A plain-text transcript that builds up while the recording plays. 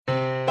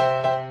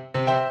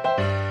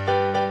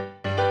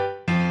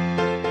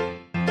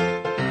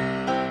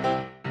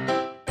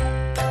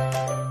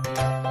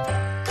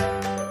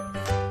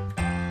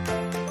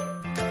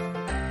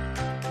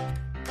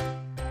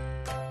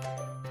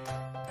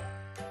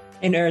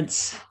Hey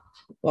nerds,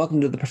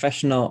 welcome to the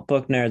Professional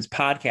Book Nerds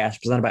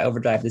podcast presented by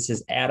Overdrive. This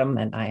is Adam,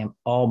 and I am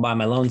all by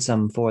my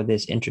lonesome for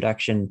this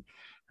introduction.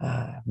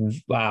 Uh,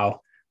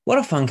 wow, what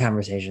a fun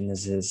conversation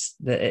this is.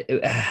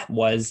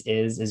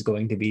 Is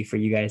going to be for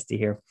you guys to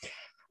hear.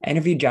 I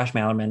interviewed Josh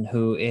Malerman,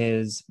 who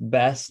is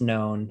best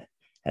known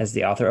as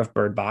the author of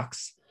Bird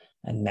Box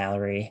and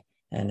Mallory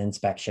and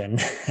Inspection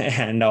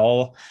and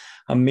all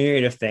a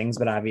myriad of things,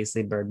 but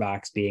obviously Bird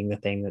Box being the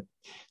thing that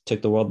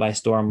took the world by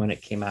storm when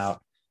it came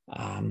out,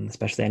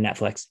 especially on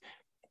Netflix.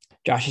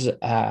 Josh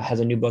has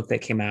a new book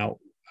that came out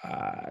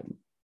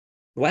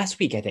last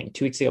week, I think,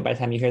 2 weeks ago by the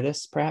time you hear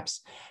this,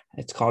 perhaps.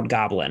 It's called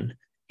Goblin,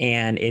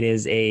 and it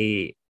is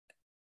a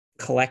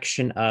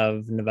collection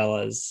of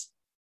novellas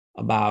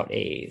about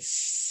a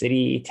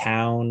city,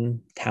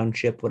 town,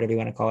 township, whatever you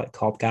want to call it,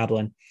 called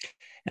Goblin.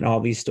 And all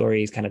these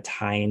stories kind of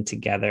tie in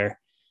together.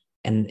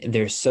 And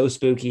they're so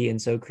spooky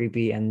and so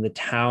creepy. And the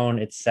town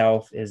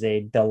itself is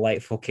a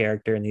delightful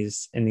character in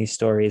these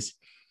stories.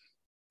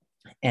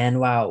 And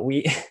wow,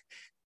 we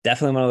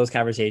definitely one of those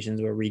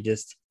conversations where we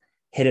just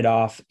hit it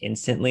off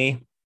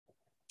instantly.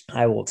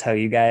 I will tell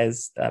you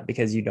guys,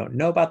 because you don't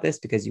know about this,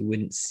 because you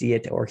wouldn't see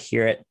it or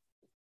hear it.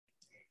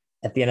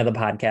 At the end of the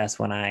podcast,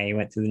 when I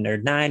went through the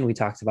Nerd Nine, we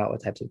talked about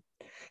what types of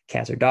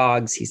cats or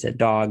dogs. He said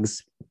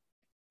dogs.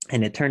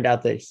 And it turned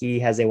out that he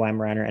has a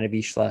Weimaraner and a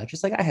Vizsla,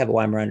 just like I have a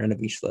Weimaraner and a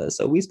Vizsla.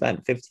 So we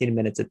spent 15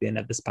 minutes at the end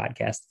of this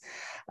podcast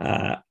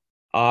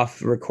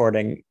off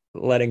recording,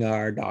 letting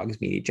our dogs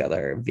meet each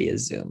other via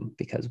Zoom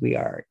because we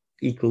are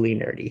equally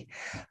nerdy.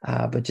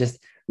 But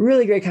just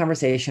really great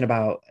conversation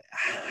about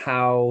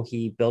how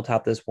he built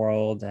out this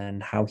world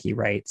and how he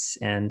writes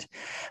and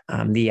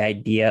the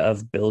idea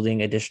of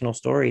building additional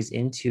stories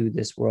into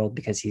this world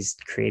because he's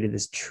created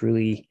this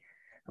truly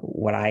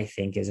what I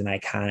think is an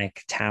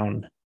iconic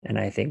town. And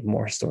I think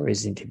more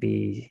stories need to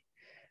be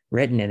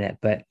written in it.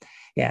 But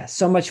yeah,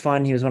 so much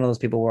fun. He was one of those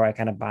people where I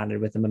kind of bonded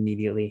with him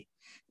immediately.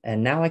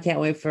 And now I can't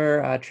wait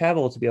for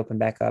travel to be opened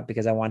back up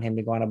because I want him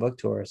to go on a book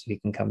tour so he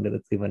can come to the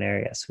Cleveland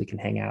area so we can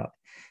hang out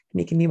and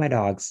he can meet my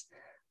dogs.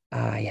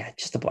 Yeah,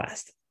 just a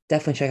blast.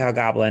 Definitely check out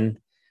Goblin.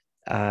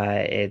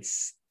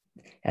 It's,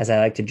 as I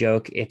like to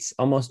joke, it's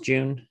almost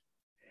June,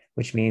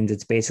 which means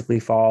it's basically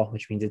fall,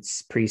 which means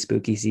it's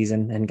pre-spooky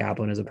season, and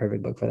Goblin is a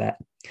perfect book for that.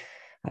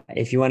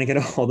 If you want to get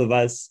a hold of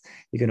us,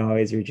 you can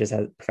always reach us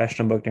at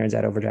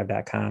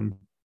professionalbooknerds@overdrive.com.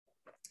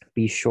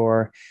 Be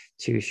sure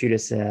to shoot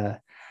us an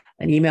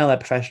email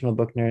at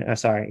professionalbooknerd.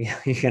 Sorry,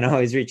 you can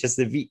always reach us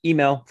the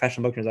email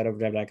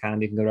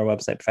professionalbooknerds@overdrive.com. You can go to our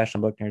website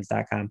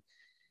professionalbooknerds.com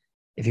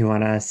if you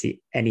want to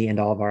see any and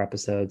all of our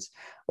episodes,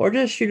 or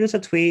just shoot us a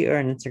tweet or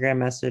an Instagram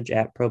message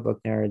at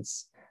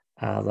ProBookNerds.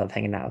 Love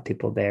hanging out with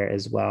people there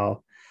as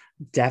well.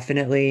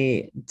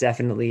 Definitely,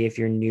 if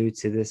you're new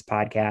to this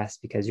podcast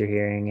because you're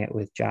hearing it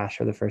with Josh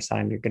for the first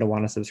time, you're going to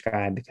want to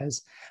subscribe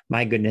because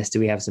my goodness, do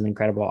we have some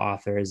incredible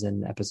authors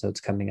and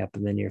episodes coming up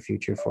in the near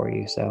future for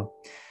you. So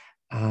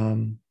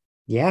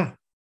yeah,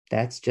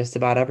 that's just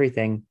about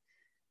everything.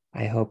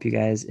 I hope you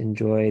guys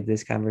enjoyed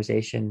this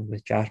conversation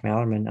with Josh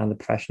Malerman on the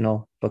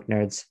Professional Book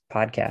Nerds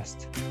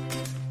podcast.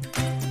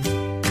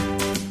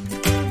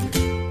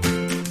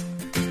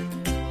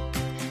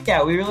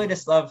 Yeah, we really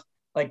just love,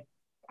 like,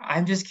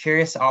 I'm just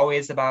curious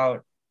always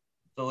about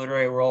the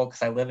literary world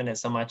because I live in it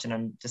so much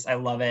and I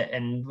love it.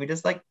 And we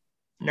just like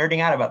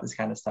nerding out about this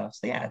kind of stuff.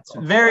 So yeah, it's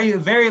very,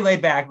 very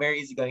laid back, very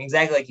easygoing.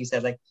 Exactly like you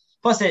said, like,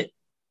 plus it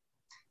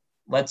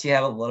lets you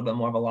have a little bit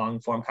more of a long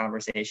form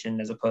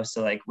conversation as opposed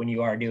to like when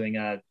you are doing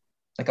a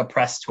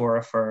press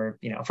tour for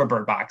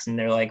Bird Box and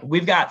they're like,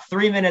 we've got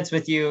 3 minutes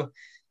with you.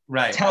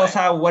 Right. Tell us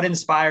what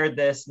inspired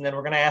this. And then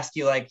we're going to ask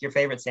you like your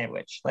favorite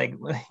sandwich, like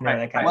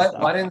that kind of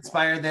stuff. What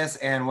inspired this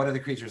and what do the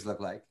creatures look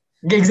like?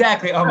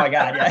 Exactly. Oh my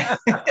God. Yeah.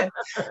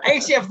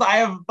 I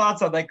have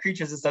thoughts on like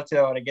creatures and stuff too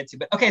I want to get to,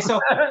 but okay.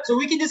 So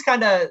we can just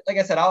kind of, like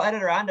I said, I'll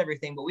edit around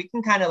everything, but we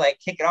can kind of like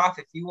kick it off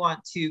if you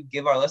want to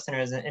give our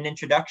listeners an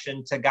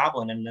introduction to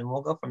Goblin and then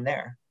we'll go from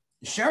there.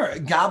 Sure.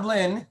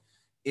 Goblin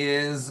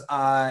is,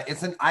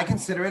 I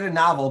consider it a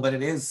novel, but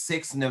it is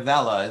 6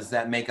 novellas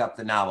that make up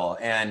the novel.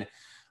 And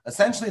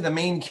essentially the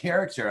main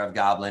character of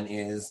Goblin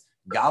is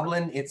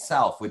Goblin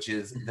itself, which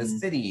is the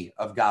city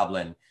of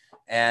Goblin.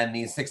 And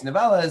these 6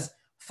 novellas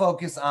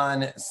focus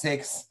on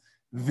 6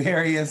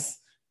 variously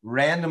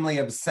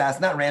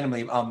obsessed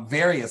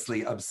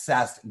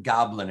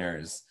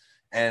gobliners.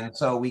 And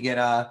so we get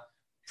a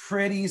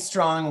pretty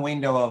strong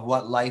window of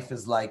what life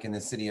is like in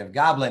the city of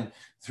Goblin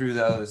through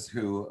those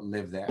who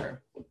live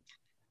there.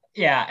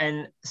 Yeah,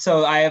 and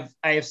so I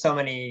have so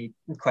many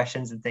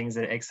questions and things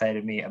that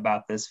excited me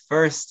about this.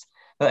 First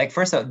off,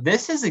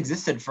 this has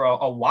existed for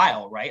a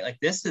while, right? Like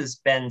this has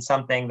been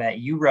something that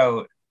you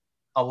wrote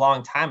a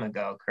long time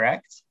ago,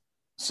 correct?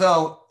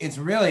 So it's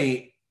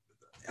really,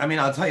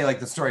 I'll tell you like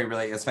the story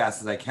really as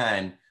fast as I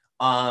can.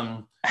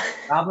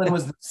 Goblin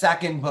was the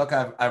second book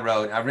I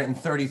wrote. I've written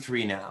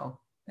 33 now,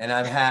 and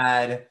I've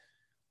had,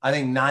 I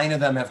think 9 of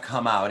them have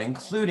come out,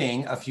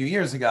 including a few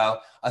years ago,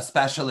 a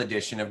special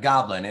edition of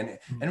Goblin.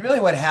 And really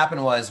what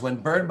happened was when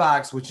Bird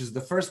Box, which is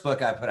the first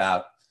book I put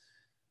out,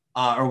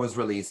 or was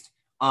released.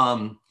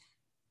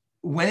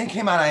 When it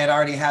came out, I had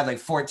already had like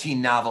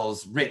 14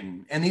 novels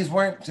written. And these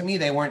weren't, to me,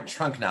 they weren't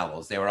trunk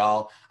novels. They were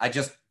all, I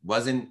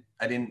didn't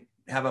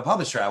have a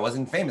publisher. I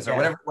wasn't famous or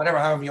whatever,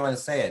 however you want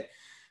to say it.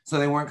 So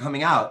they weren't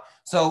coming out.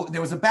 So there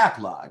was a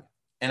backlog.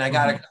 And I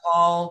got a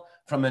call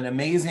from an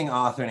amazing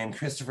author named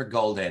Christopher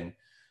Golden,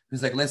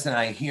 who's like, listen,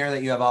 I hear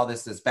that you have all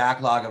this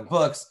backlog of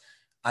books.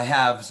 I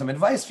have some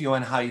advice for you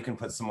on how you can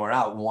put some more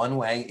out. One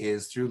way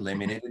is through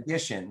limited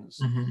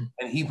editions.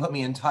 And he put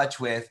me in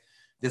touch with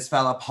this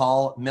fella,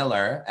 Paul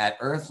Miller at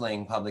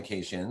Earthling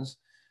Publications.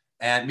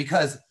 And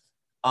because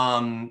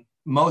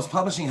most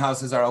publishing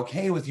houses are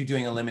okay with you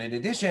doing a limited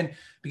edition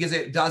because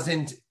it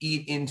doesn't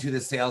eat into the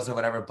sales of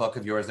whatever book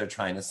of yours they're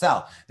trying to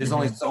sell. There's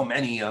only so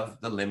many of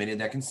the limited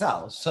that can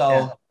sell.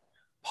 So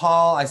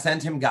Paul, I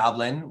sent him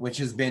Goblin, which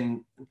has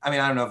been, I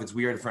don't know if it's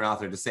weird for an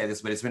author to say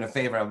this, but it's been a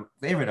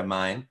favorite of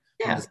mine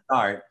from the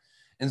start.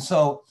 And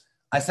so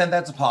I sent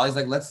that to Paul. He's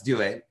like, let's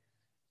do it.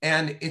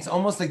 And it's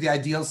almost like the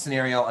ideal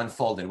scenario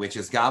unfolded, which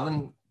is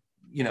Goblin,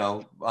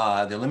 the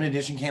limited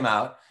edition came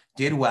out,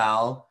 did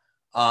well.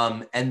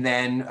 And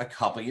then a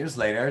couple years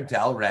later,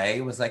 Del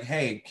Rey was like,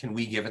 hey, can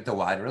we give it the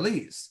wide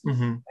release?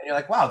 And you're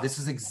like, wow, this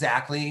is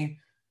exactly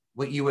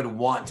what you would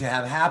want to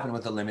have happen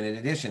with the limited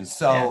edition.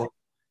 So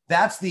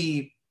that's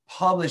the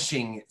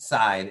publishing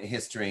side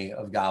history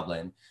of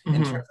Goblin.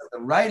 In terms of the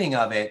writing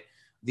of it,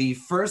 the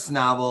first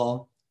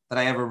novel that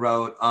I ever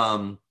wrote,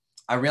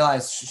 I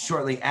realized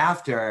shortly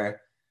after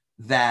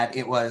that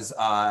it was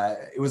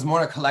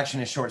more a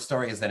collection of short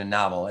stories than a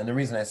novel. And the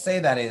reason I say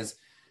that is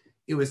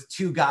it was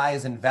two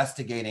guys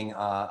investigating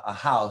a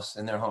house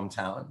in their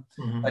hometown.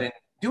 But in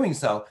doing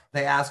so,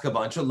 they ask a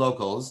bunch of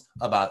locals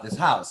about this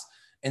house.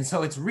 And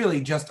so it's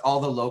really just all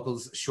the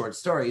locals' short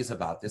stories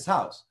about this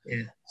house.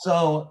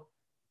 So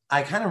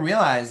I kind of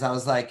realized, I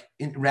was like,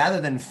 rather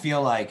than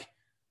feel like,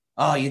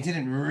 oh, you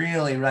didn't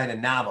really write a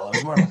novel, it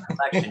was more of a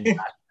collection.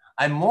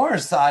 I more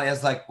saw it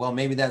as like, well,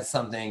 maybe that's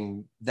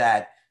something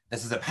that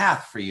this is a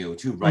path for you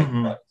to write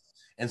books.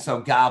 And so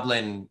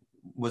Goblin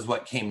was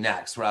what came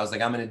next, where I was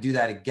like, I'm going to do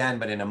that again,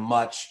 but in a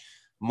much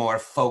more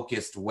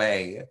focused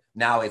way.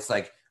 Now it's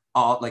like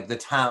all like the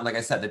town, like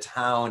I said, the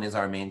town is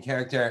our main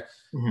character.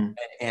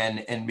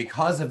 And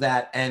because of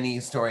that, any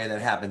story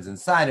that happens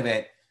inside of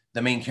it,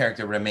 the main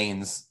character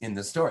remains in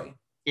the story.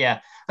 Yeah.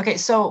 Okay.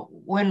 So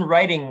when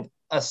writing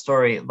a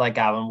story like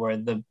Goblin, where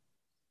the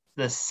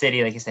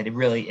city, like you said, it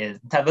really is,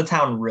 the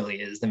town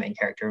really is the main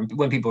character.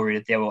 When people read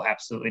it, they will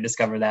absolutely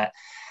discover that.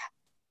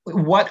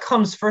 What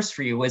comes first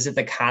for you? Is it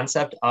the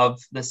concept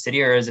of the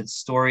city, or is it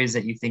stories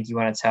that you think you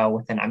want to tell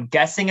within? I'm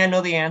guessing I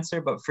know the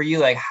answer, but for you,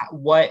 like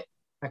what,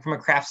 like from a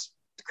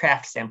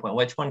craft standpoint,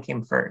 which one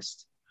came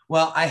first?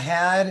 Well, I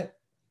had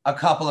a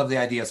couple of the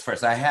ideas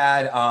first. I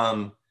had,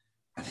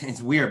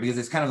 it's weird because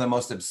it's kind of the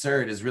most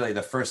absurd is really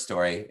the first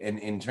story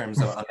in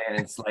terms of A Man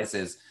in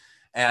Slices.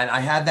 And I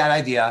had that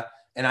idea.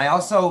 And I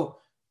also,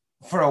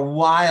 for a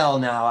while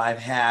now, I've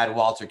had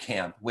Walter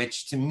Camp,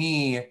 which to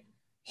me,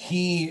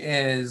 he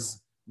is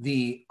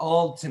the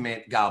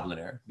ultimate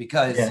gobliner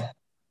because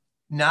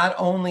not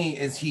only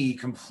is he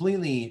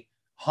completely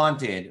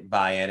haunted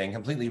by it and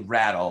completely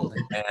rattled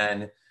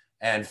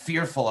and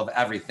fearful of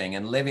everything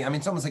and living,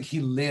 it's almost like he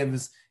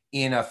lives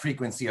in a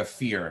frequency of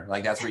fear.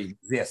 Like that's where he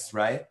exists,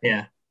 right?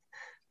 Yeah.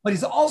 But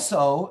he's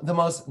also the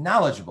most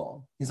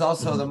knowledgeable. He's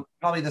also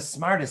probably the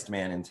smartest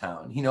man in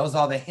town. He knows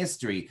all the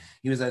history.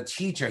 He was a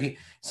teacher.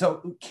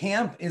 So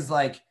Camp is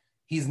like,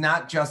 he's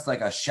not just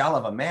like a shell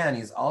of a man.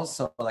 He's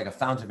also like a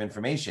fount of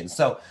information.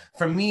 So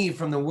for me,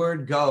 from the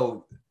word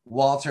go,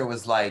 Walter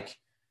was like,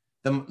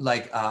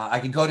 I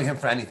could go to him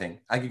for anything.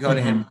 I could go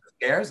to him for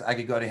scares. I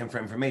could go to him for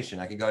information.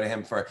 I could go to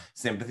him for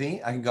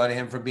sympathy. I could go to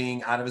him for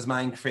being out of his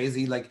mind,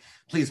 crazy. Like,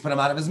 please put him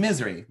out of his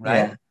misery,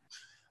 right?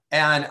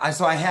 And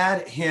so I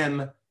had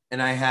him,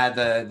 and I had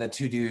the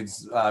two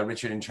dudes,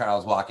 Richard and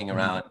Charles, walking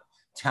around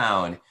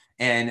town,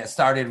 and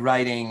started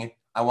writing.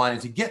 I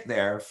wanted to get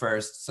there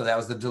first, so that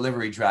was the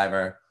delivery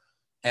driver.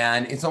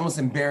 And it's almost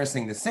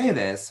embarrassing to say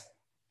this,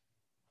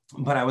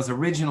 but I was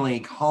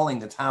originally calling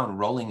the town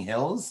Rolling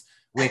Hills,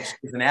 which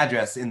is an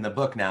address in the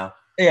book now.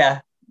 Yeah.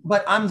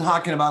 But I'm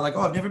talking about like,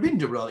 oh, I've never been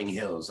to Rolling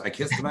Hills. I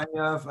kissed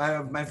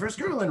my first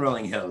girl in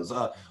Rolling Hills.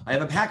 I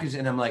have a package,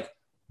 and I'm like,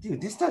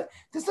 dude, this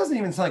doesn't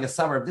even sound like a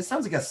suburb. This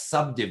sounds like a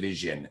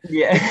subdivision.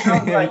 Yeah.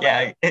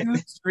 Like two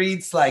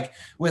streets, like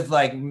with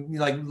like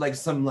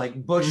some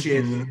like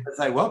bushes. It's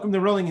like, welcome to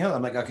Rolling Hill.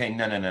 I'm like, okay,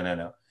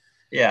 no.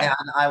 Yeah.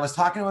 And I was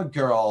talking to a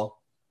girl,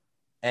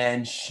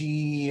 and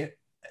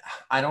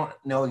I don't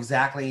know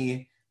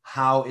exactly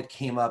how it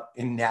came up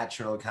in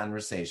natural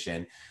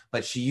conversation,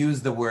 but she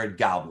used the word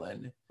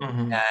goblin.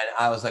 And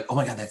I was like, oh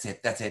my God, that's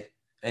it.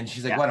 And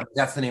she's like, what?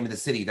 That's the name of the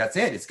city. That's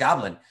it. It's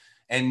Goblin.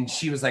 And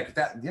she was like,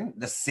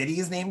 the city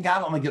is named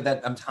Goblin.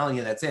 I'm telling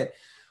you, that's it.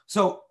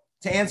 So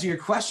to answer your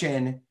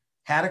question,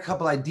 had a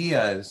couple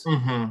ideas,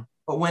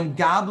 but when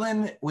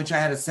Goblin, which I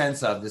had a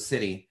sense of the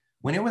city,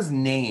 when it was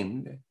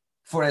named,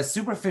 for as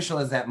superficial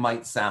as that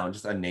might sound,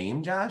 just a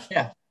name, Josh.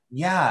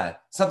 Yeah.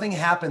 Something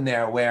happened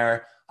there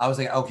where I was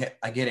like, okay,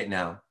 I get it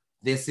now.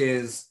 this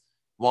is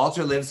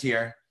Walter lives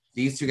here.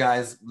 These two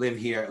guys live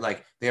here.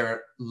 Like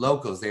they're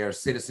locals. They are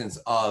citizens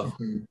of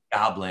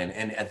Goblin.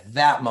 And at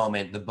that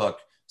moment, the book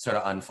sort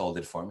of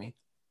unfolded for me.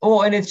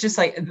 Oh, and it's just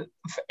like,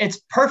 it's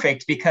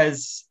perfect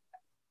because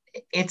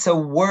it's a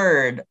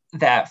word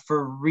that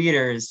for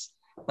readers,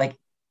 like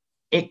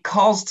it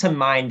calls to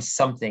mind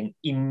something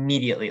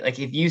immediately. Like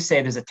if you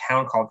say there's a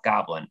town called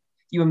Goblin,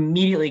 you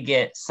immediately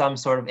get some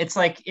sort of, it's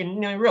like in,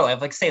 real life,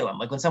 like Salem.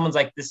 Like when someone's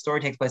like, this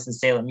story takes place in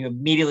Salem, you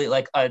immediately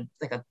like a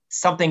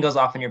something goes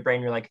off in your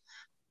brain. You're like,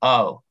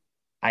 oh,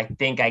 I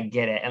think I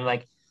get it. And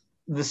like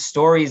the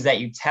stories that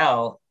you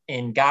tell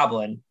in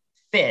Goblin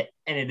fit,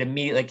 and it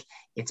immediately, like,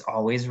 it's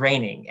always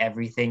raining.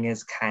 Everything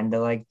is kind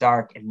of like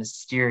dark and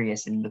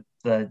mysterious, and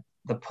the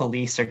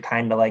police are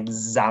kind of like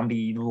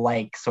zombie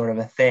like sort of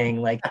a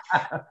thing. Like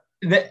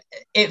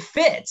it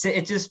fits.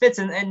 It just fits.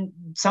 And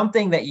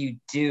something that you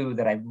do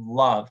that I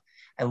love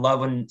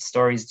when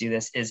stories do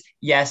this is,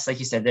 yes, like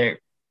you said,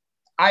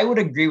 I would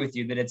agree with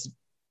you that it's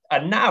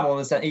a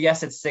novel.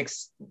 Yes, it's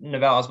 6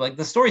 novellas, but like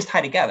the stories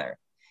tie together.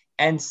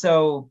 And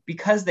so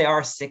because they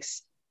are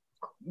 6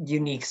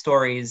 unique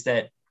stories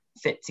that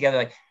fit together,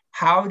 like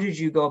how did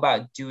you go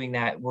about doing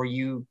that? Were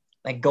you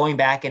like going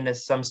back into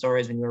some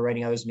stories when you were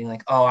writing others and being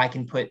like, oh, I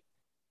can put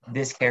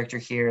this character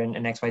here and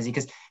XYZ,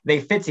 because they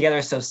fit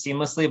together so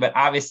seamlessly, but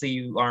obviously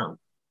you aren't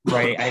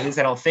writing, at least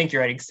I don't think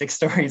you're writing 6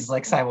 stories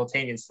like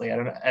simultaneously. I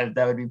don't know,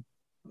 that would be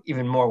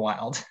even more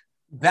wild.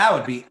 That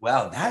would be,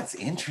 well, that's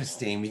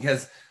interesting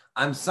because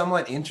I'm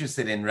somewhat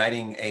interested in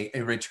writing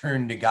a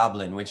Return to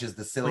Goblin, which is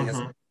the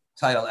silliest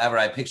title ever.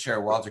 I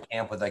picture Walter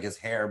Camp with like his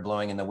hair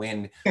blowing in the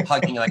wind,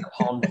 hugging like a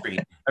palm tree.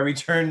 A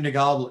Return to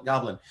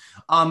Goblin.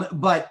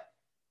 But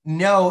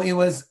no, it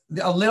was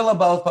a little of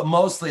both, but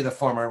mostly the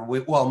former.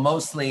 Well,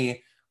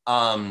 mostly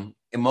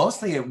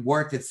it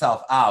worked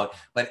itself out.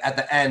 But at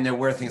the end, there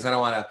were things I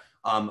don't want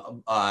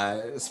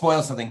to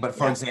spoil something. But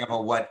for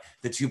example, what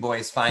the 2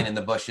 boys find in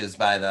the bushes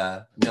by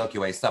the Milky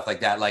Way, stuff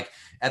like that. Like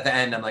at the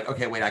end, I'm like,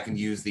 okay, wait, I can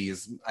use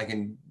these. I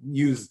can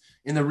use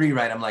in the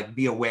rewrite. I'm like,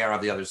 be aware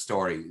of the other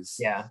stories.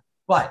 Yeah.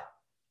 But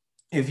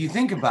if you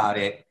think about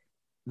it,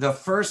 the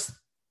first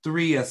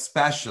 3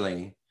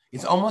 especially,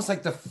 it's almost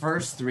like the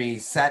first 3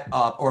 set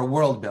up or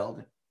world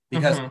build,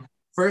 because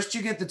first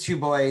you get the 2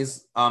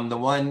 boys, the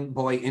one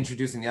boy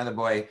introducing the other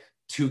boy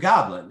to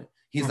Goblin.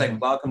 He's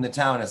like, welcome to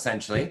town,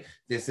 essentially.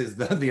 This is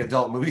the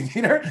adult movie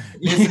theater.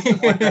 This is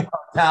the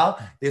hotel.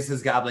 This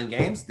is Goblin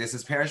Games. This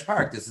is Parish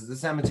Park. This is the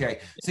cemetery.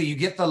 So you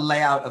get the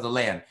layout of the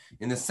land.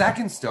 In the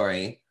second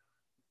story,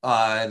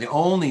 the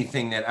only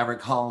thing that ever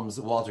calms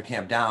Walter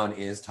Camp down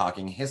is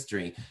talking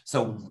history.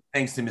 So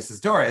thanks to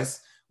Mrs.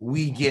 Doris,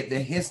 we get the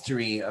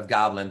history of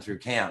Goblin through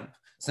Camp.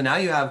 So now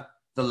you have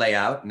the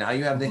layout, now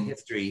you have the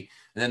history.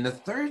 And then the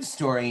third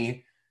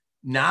story,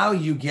 now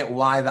you get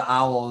why the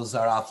owls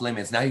are off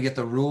limits. Now you get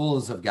the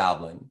rules of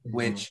Goblin,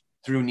 which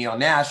through Neil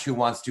Nash, who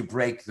wants to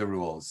break the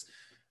rules.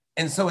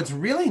 And so it's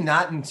really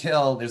not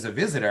until there's a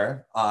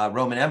visitor,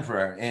 Roman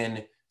Emperor,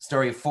 in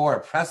story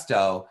 4,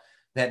 Presto,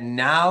 that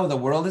now the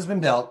world has been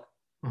built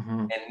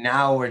and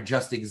now we're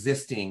just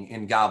existing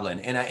in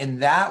Goblin.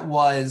 And that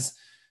was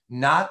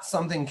not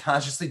something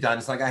consciously done.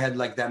 It's like I had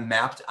like that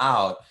mapped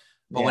out.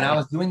 But when I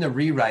was doing the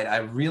rewrite, I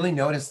really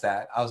noticed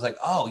that. I was like,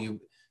 oh,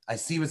 I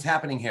see what's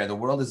happening here. The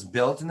world is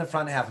built in the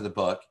front half of the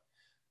book.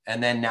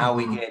 And then now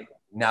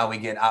we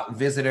get out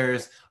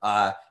visitors,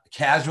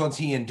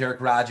 Casualty and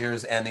Dirk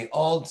Rogers, and the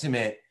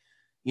ultimate,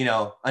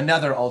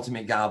 another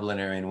ultimate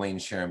Gobliner in Wayne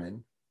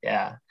Sherman.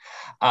 Yeah.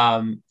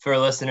 For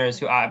listeners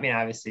who, I mean,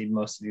 obviously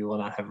most of you will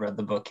not have read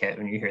the book yet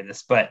when you hear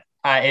this, but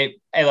I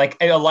like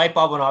a light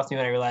bulb went off to me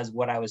when I realized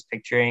what I was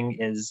picturing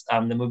is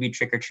the movie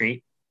Trick or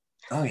Treat.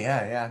 Oh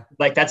yeah.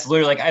 Like that's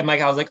literally like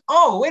I was like,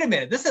 oh wait a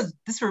minute,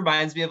 this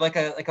reminds me of like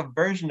a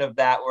version of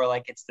that where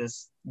like it's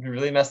this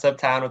really messed up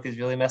town with these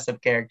really messed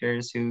up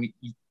characters who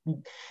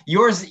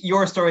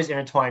your stories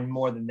intertwine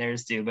more than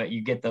theirs do, but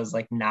you get those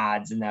like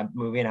nods in that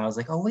movie, and I was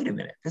like, oh wait a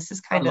minute, this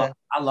is kind of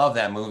I love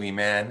that movie,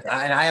 man.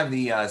 And I have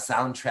the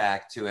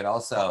soundtrack to it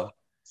also.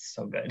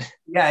 So good.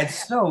 Yeah,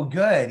 it's so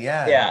good.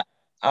 Yeah.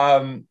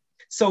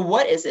 So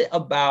what is it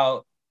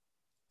about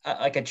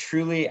like a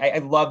truly, I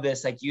love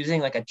this, like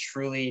using like a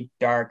truly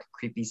dark,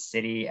 creepy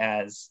city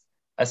as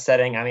a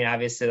setting. I mean,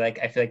 obviously, like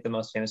I feel like the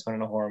most famous one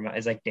in a horror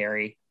is like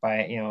Derry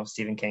by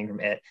Stephen King from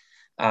It.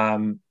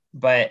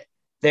 But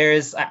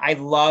I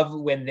love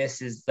when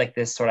this is like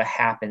this sort of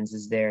happens,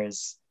 is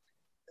there's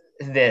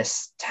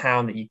this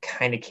town that you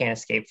kind of can't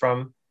escape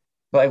from.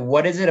 But like,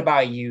 what is it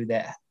about you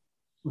that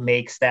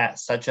makes that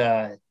such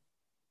a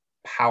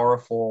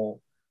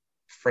powerful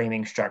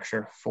framing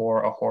structure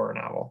for a horror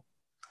novel?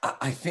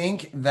 I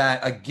think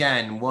that,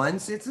 again,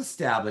 once it's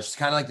established, it's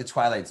kind of like the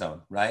Twilight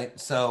Zone, right?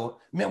 So,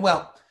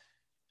 well,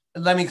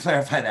 let me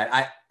clarify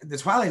that. The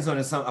Twilight Zone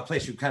is a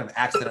place you kind of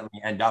accidentally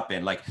end up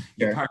in. Like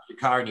you park your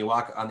car and you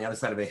walk on the other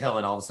side of a hill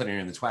and all of a sudden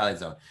you're in the Twilight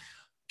Zone.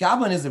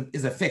 Goblin is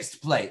a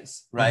fixed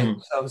place, right?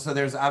 So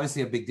there's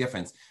obviously a big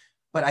difference.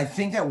 But I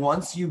think that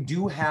once you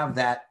do have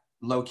that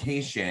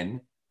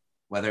location,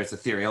 whether it's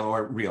ethereal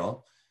or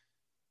real,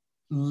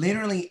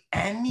 literally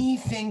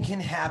anything can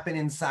happen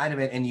inside of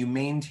it, and you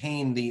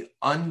maintain the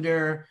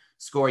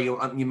underscore.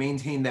 You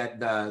maintain that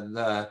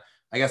the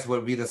I guess what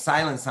would be the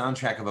silent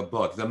soundtrack of a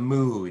book. The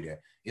mood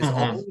is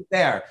always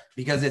there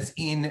because it's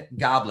in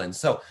Goblin.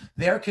 So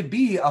there could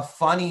be a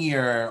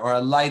funnier or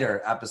a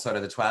lighter episode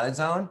of the Twilight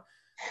Zone,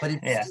 but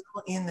it's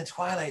still in the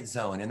Twilight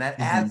Zone, and that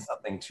adds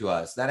something to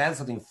us. That adds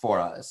something for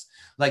us.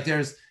 Like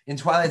there's in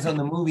Twilight Zone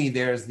the movie,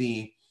 there's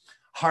the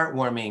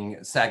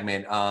heartwarming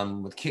segment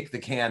with Kick the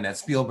Can that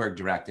Spielberg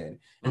directed,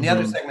 and the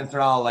other segments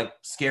are all like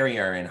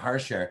scarier and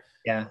harsher.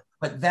 Yeah.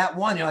 But that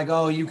one, you're like,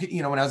 oh, you could,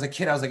 when I was a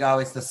kid, I was like, oh,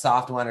 it's the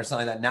soft one or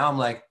something like that. Now I'm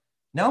like,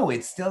 no,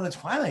 it's still the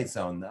Twilight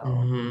Zone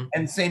though.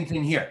 And same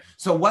thing here.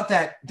 So what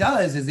that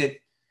does is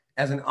it,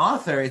 as an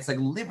author, it's like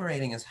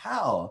liberating as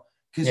hell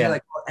because you're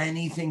like, well,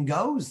 anything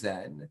goes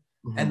then.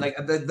 And like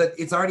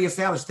it's already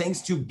established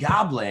thanks to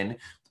Goblin.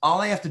 All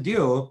I have to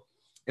do,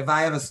 if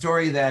I have a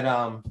story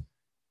that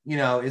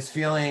is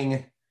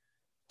feeling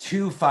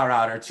too far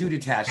out or too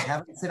detached,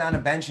 have them sit on a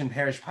bench in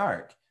Parish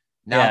Park.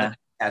 Now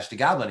attached to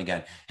Goblin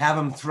again. Have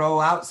them throw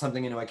out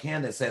something into a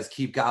can that says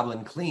keep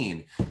Goblin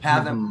clean.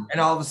 Have them, and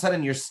all of a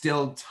sudden you're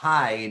still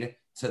tied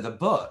to the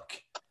book.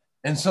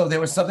 And so there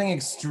was something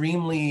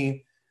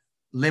extremely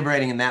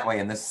liberating in that way.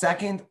 And the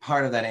second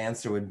part of that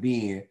answer would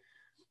be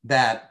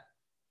that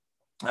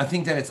I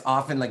think that it's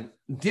often like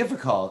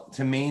difficult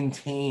to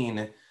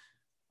maintain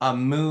a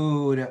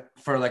mood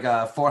for like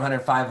a 400,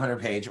 500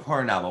 page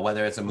horror novel,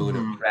 whether it's a mood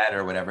of dread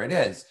or whatever it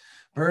is.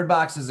 Bird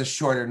Box is a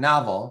shorter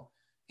novel.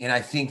 And I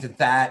think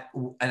that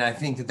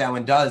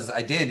one does,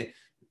 I did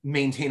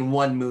maintain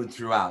one mood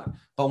throughout.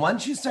 But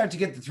once you start to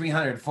get the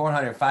 300,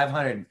 400,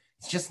 500,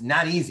 it's just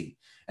not easy.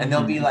 And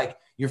they'll be like,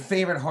 your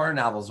favorite horror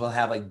novels will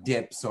have like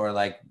dips or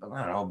like,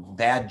 I don't know,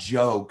 bad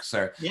jokes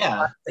or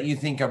that you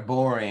think are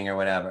boring or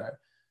whatever.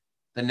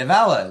 The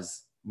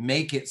novellas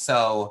make it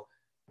so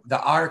the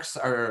arcs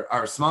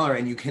are smaller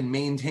and you can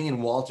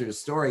maintain Walter's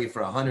story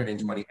for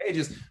 120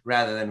 pages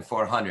rather than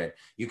 400.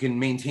 You can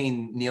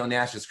maintain Neil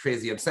Nash's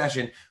crazy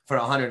obsession for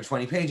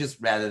 120 pages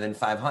rather than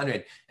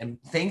 500.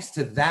 And thanks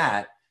to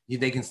that,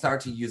 they can start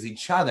to use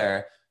each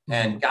other,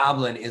 and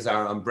Goblin is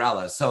our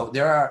umbrella. So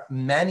there are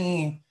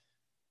many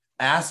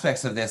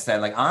aspects of this that,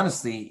 like,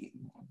 honestly,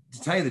 to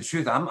tell you the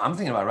truth, I'm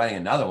thinking about writing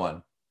another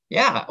one.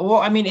 Yeah. Well,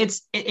 I mean,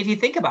 if you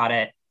think about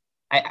it,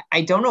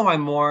 I don't know why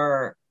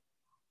more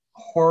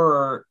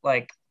horror,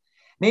 like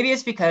maybe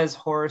it's because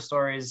horror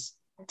stories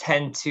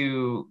tend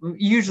to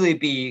usually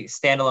be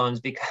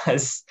standalones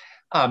because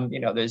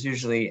there's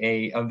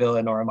usually a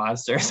villain or a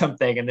monster or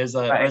something, and there's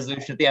a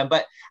resolution at the end.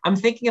 But I'm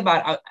thinking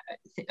about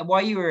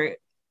while you were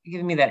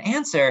giving me that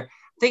answer,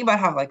 think about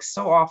how like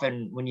so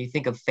often when you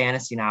think of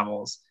fantasy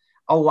novels,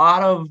 a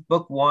lot of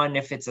book one,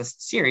 if it's a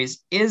series,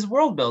 is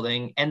world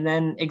building, and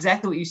then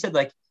exactly what you said,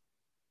 like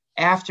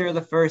after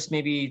the first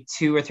maybe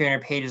 200 or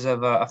 300 pages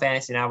of a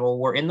fantasy novel,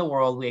 we're in the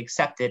world, we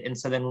accept it. And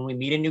so then when we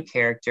meet a new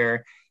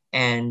character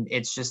and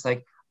it's just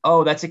like,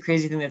 oh, that's a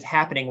crazy thing that's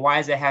happening. Why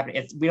is it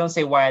happening? We don't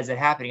say, why is it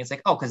happening? It's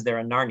like, oh, because they're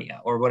in Narnia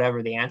or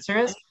whatever the answer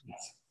is.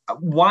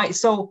 Why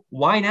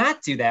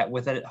not do that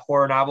with a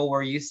horror novel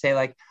where you say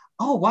like,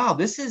 oh, wow,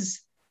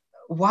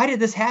 why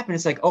did this happen?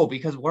 It's like, oh,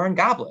 because we're in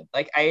Goblin.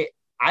 Like, I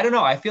don't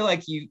know. I feel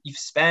like you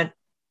spent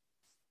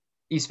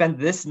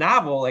this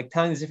novel like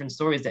telling these different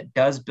stories that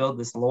does build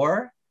this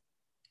lore.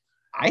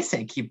 I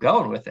say keep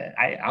going with it.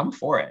 I'm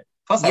for it.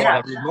 Plus, I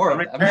want to read more of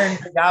them. Return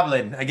to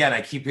Goblin again.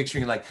 I keep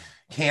picturing like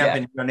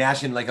camp and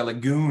Nash in like a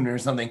lagoon or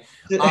something.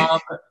 Or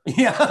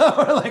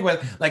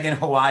like in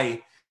Hawaii.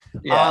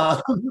 Yeah,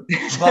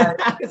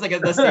 but it's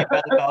like the same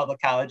all the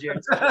college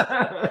years.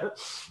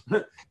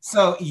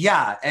 So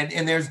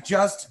and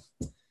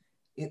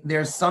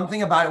there's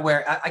something about it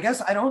where I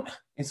guess I don't.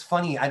 It's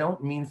funny. I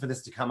don't mean for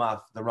this to come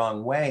off the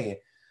wrong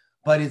way,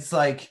 but it's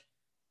like,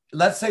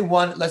 let's say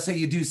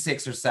you do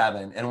 6 or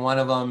 7 and one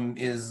of them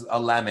is a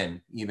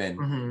lemon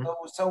even.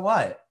 So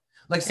what?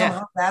 Like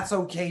somehow that's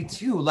okay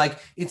too. Like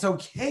it's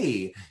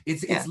okay.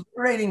 It's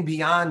liberating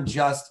beyond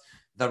just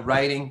the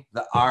writing,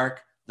 the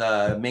arc,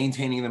 the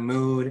maintaining the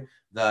mood,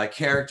 the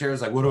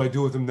characters. Like, what do I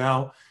do with them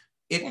now?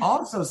 It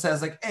also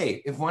says like,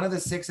 hey, if one of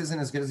the 6 isn't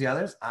as good as the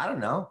others, I don't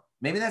know.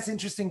 Maybe that's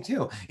interesting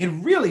too. It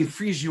really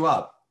frees you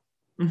up.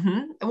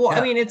 Well,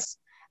 I mean, it's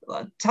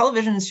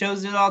television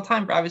shows it all the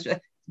time. Obviously,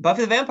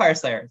 Buffy the Vampire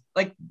Slayer.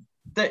 Like,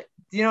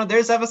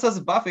 there's episodes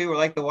of Buffy where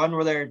like the one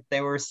where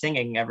they were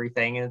singing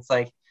everything, and it's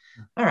like,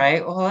 all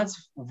right, well,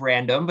 that's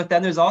random. But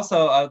then there's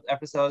also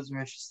episodes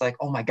where it's just like,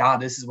 oh my god,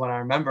 this is what I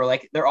remember.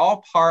 Like, they're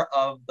all part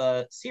of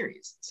the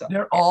series. So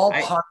they're all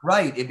part,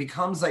 right? It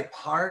becomes like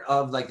part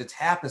of like the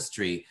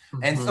tapestry.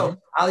 And so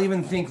I'll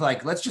even think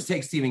like, let's just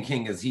take Stephen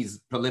King, as he's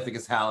prolific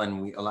as hell,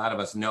 and a lot of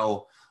us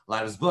know a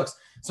lot of his books.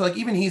 So like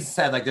even he's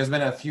said like there's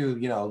been a few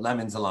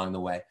lemons along the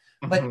way,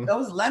 but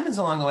those lemons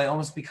along the way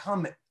almost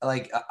become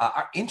like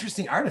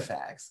interesting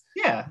artifacts.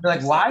 Yeah, you're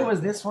like, why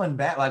was this one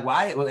bad? Like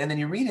why? And then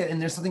you read it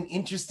and there's something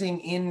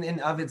interesting in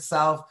and of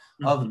itself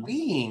of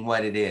being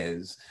what it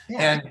is.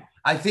 And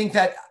I think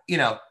that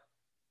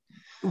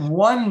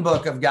one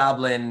book of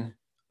Goblin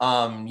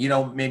You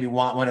don't maybe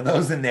want one of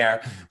those in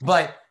there.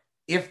 But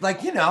if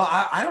like,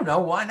 I don't know,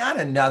 why not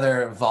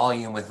another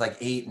volume with like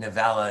 8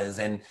 novellas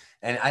and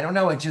I don't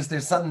know, it just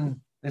there's something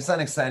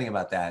exciting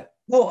about that.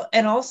 Well,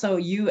 and also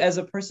you as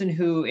a person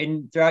who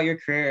in throughout your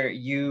career,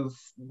 you've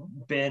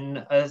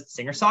been a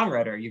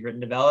singer-songwriter. You've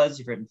written novellas,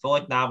 you've written full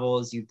length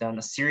novels, you've done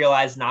a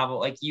serialized novel.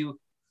 Like you,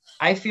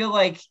 I feel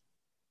like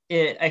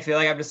I feel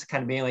like I'm just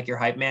kind of being like your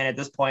hype man at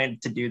this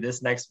point to do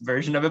this next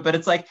version of it. But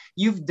it's like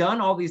you've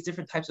done all these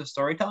different types of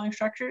storytelling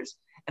structures.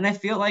 And I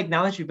feel like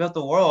now that you've built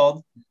the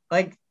world,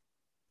 like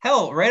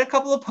hell, write a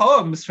couple of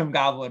poems from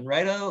Goblin,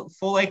 write a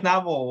full length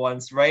novel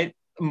once, write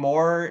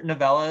more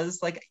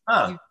novellas. Like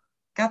Huh. you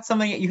got so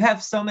many, you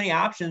have so many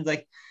options.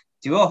 Like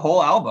do a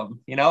whole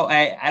album.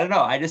 I don't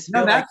know. I just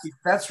No,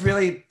 feel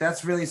like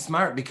that's really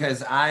smart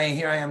because I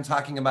am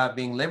talking about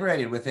being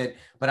liberated with it,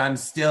 but I'm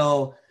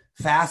still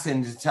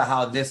fastened to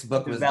how this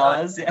book was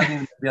done. novellas. It Yeah. doesn't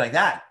even be like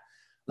that.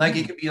 Like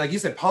it could be like you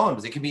said,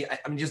 poems. It could be.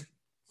 I'm just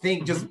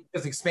think just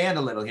expand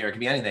a little here. It could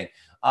be anything.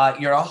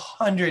 You're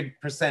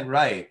 100%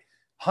 right,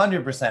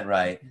 100%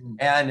 right. Mhm.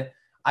 And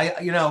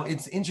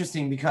it's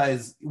interesting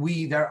because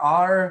there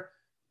are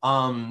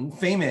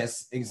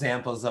famous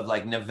examples of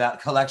like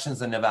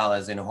collections of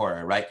novellas in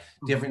horror, right?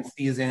 Different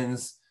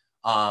seasons.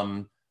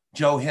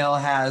 Joe Hill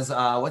has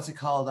what's it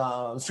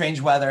called? Strange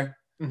Weather.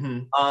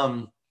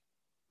 Mm-hmm.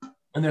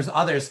 And there's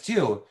others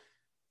too.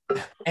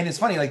 And it's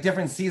funny, like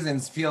different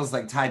seasons feels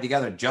like tied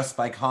together just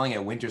by calling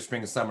it winter,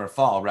 spring, summer,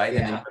 fall, right?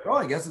 And then Yeah.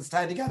 I guess it's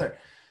tied together.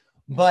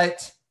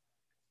 But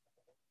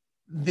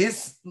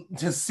this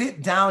to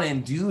sit down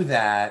and do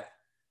that,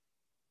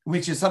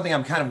 which is something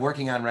I'm kind of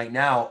working on right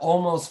now,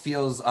 almost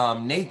feels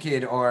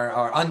naked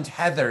or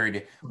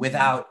untethered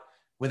without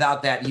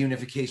that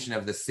unification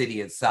of the city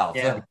itself.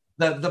 Yeah.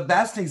 The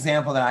best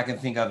example that I can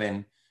think of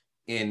in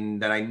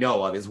that I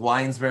know of is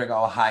Winesburg,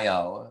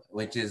 Ohio,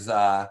 which is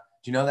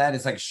do you know that?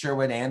 It's like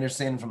Sherwood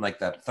Anderson from like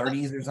the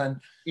 30s or something.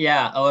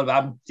 Yeah, a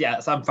little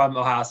bit. So I'm from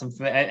Ohio. So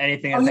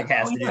anything that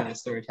has to do with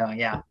storytelling.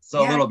 Yeah.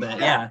 So a little bit.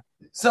 Yeah.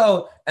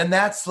 So, and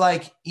that's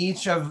like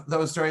each of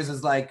those stories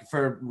is like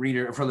for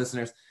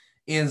listeners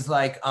is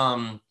like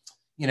a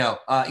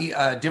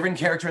different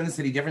character in the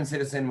city, different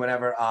citizen,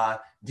 whatever,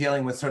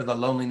 dealing with sort of the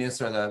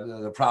loneliness or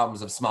the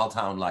problems of small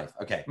town life.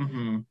 Okay.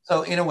 Mm-hmm.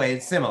 So in a way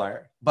it's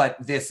similar, but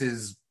this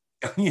is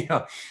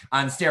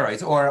on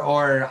steroids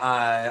or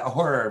a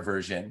horror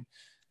version.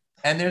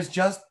 And there's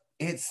just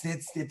it's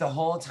the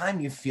whole time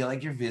you feel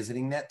like you're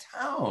visiting that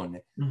town.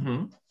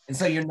 Mm-hmm. And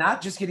so you're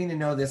not just getting to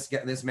know this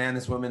man,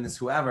 this woman, this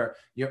whoever,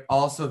 you're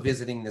also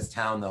visiting this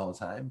town the whole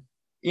time.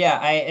 Yeah,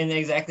 and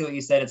exactly what you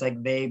said. It's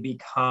like they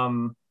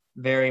become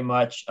very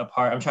much a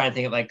part. I'm trying to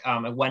think of like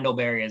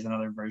Wendellberry is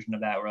another version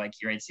of that, where like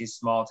you write these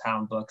small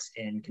town books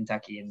in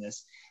Kentucky, in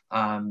this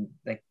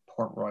like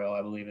Port Royal,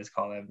 I believe is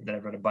called, that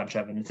I've read a bunch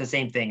of, and it's the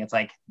same thing. It's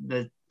like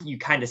you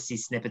kind of see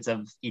snippets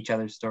of each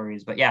other's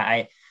stories. But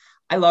yeah,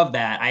 I love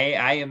that.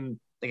 I am,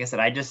 like I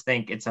said, I just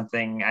think it's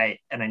something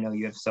and I know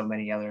you have so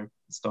many other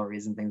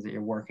stories and things that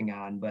you're working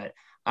on, but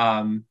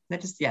I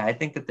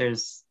think that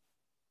there's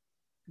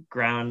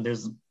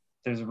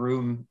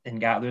room in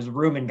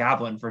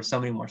Goblin for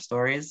so many more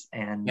stories,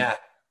 and Yeah.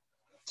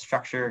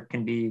 structure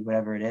can be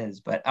whatever it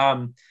is. But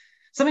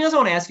something else I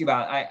want to ask you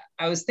about.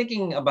 I was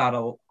thinking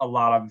about a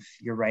lot of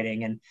your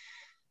writing, and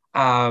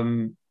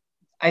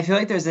I feel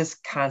like there's this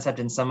concept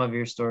in some of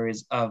your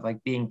stories of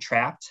like being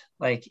trapped,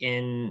 like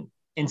in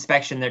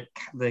Inspection,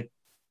 the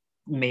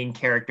main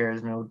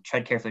characters,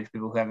 tread carefully for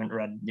people who haven't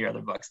read your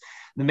other books.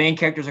 The main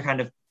characters are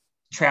kind of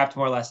trapped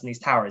more or less in these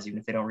towers, even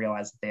if they don't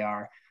realize that they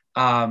are.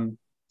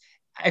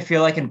 I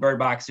feel like in Bird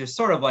Box, there's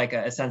sort of like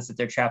a sense that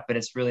they're trapped, but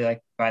it's really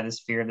like by this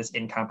fear, this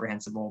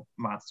incomprehensible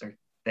monster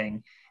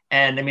thing.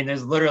 And I mean,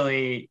 there's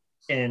literally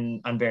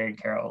in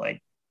Unburied Carol,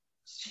 like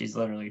she's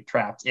literally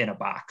trapped in a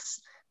box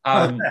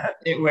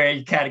where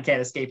you kind of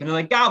can't escape. And then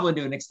like Goblin,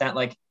 to an extent,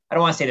 like I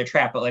don't want to say they're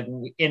trapped, but like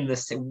within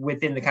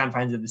the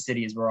confines of the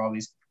city is where all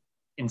these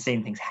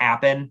insane things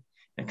happen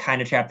and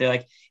kind of trapped there.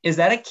 Like, is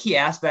that a key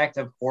aspect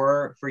of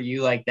horror for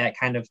you? Like that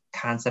kind of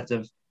concept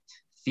of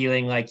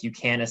feeling like you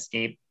can't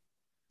escape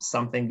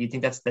something? Do you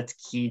think that's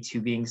key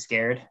to being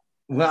scared?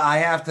 Well, I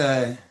have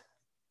to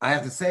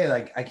say,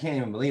 like, I can't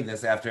even believe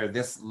this after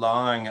this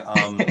long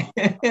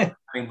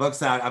having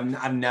books out.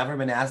 I've never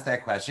been asked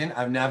that question.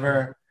 I've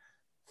never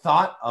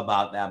thought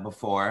about that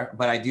before,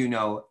 but I do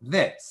know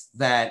this,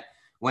 that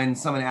when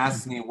someone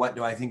asks me what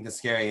do I think the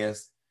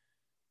scariest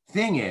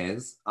thing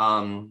is,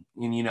 and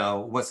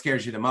what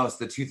scares you the most,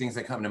 the two things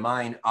that come to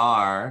mind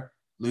are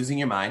losing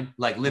your mind,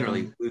 like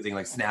literally losing,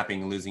 like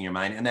snapping, losing your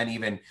mind, and then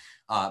even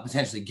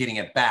potentially getting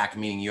it back,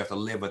 meaning you have to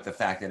live with the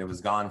fact that it was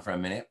gone for a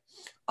minute.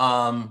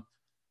 And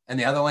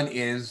the other one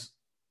is,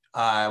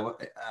 it's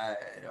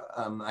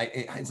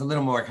a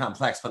little more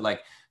complex, but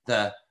like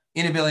the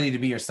inability to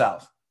be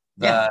yourself,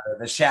 the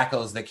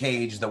shackles, the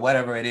cage, the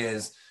whatever it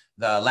is,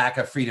 the lack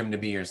of freedom to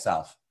be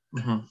yourself.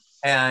 Mm-hmm.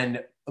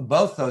 And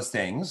both those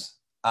things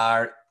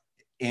are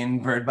in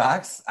Bird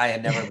Box. I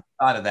had never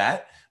thought of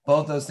that.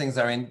 Both those things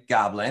are in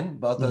Goblin.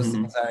 Both those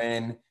things are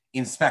in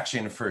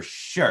inspection for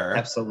sure.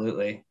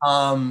 Absolutely.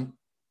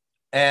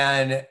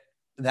 And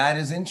that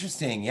is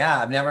interesting.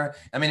 Yeah,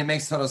 it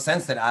makes total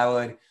sense that I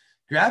would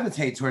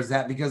gravitate towards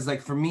that, because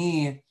like for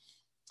me,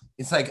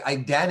 it's like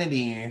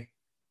identity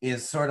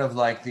is sort of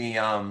like the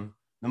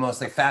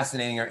most like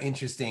fascinating or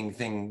interesting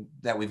thing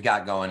that we've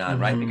got going on,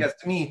 right? Because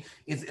to me,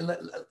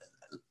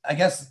 I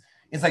guess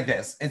it's like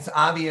this. It's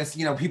obvious,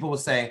 people will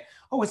say,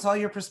 oh, it's all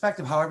your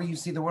perspective. However you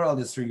see the world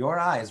is through your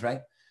eyes,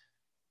 right?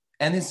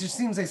 And this just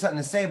seems like something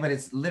to say, but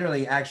it's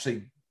literally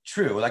actually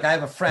true. Like I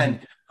have a friend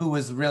who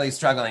was really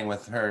struggling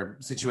with her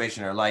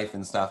situation, her life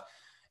and stuff.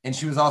 And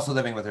she was also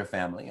living with her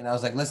family. And I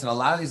was like, listen, a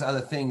lot of these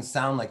other things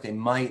sound like they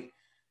might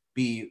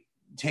be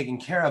taken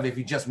care of if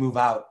you just move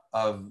out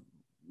of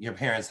your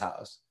parents'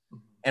 house.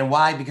 And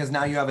why? Because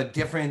now you have a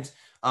different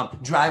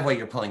driveway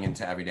you're pulling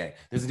into every day.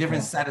 There's a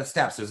different set of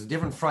steps. There's a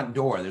different front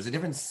door. There's a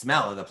different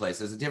smell of the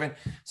place.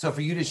 So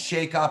for you to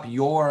shake up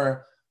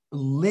your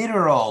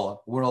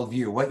literal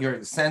worldview, what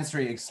you're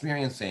sensory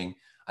experiencing,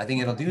 I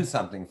think it'll do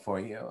something for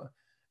you.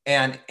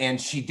 And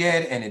she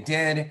did, and it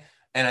did.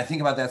 And I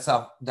think about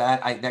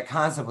that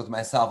concept with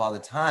myself all the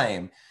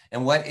time.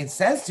 And what it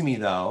says to me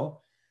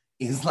though,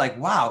 is like,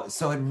 wow,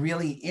 so it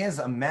really is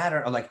a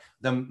matter of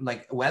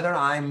whether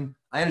I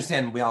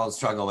understand we all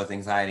struggle with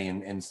anxiety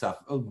and stuff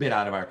a bit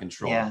out of our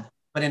control,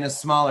 but in a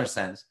smaller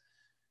sense,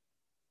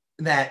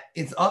 that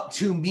it's up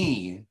to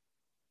me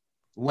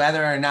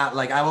whether or not,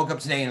 like I woke up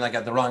today and like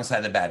at the wrong side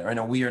of the bed or in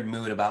a weird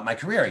mood about my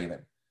career even.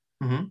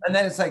 And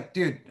then it's like,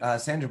 dude,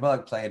 Sandra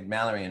Bullock played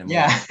Mallory in a movie.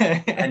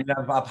 And you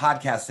have a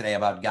podcast today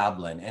about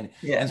Goblin. And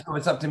so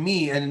it's up to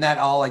me. And that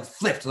all like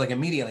flipped like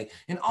immediately.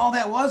 And all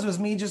that was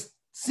me just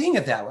seeing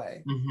it that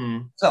way.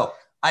 So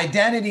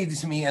identity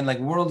to me and like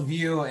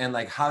worldview and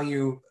like how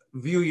you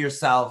view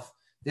yourself,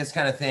 this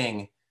kind of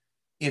thing.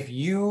 If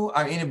you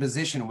are in a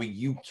position where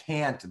you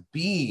can't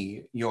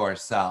be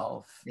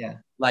yourself,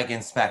 like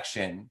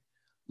inspection,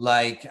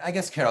 like I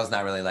guess Carol's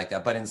not really like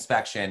that, but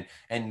inspection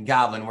and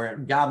Goblin, where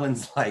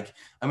Goblin's like,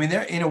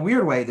 they're in a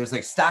weird way, there's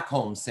like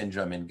Stockholm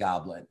syndrome in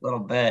Goblin. A little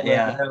bit,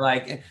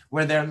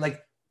 where they're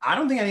like, I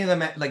don't think any of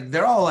them, like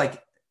they're all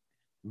like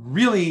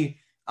really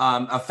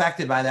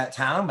affected by that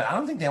town, but I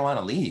don't think they want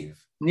to leave.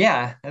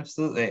 Yeah,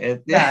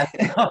 absolutely.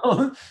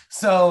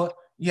 So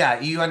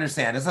yeah, you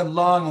understand. It's a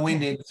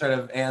long-winded sort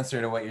of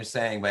answer to what you're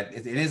saying, but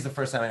it is the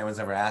first time anyone's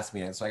ever asked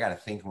me it, so I got to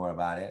think more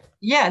about it.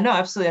 Yeah, no,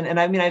 absolutely. And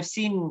I've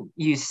seen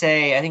you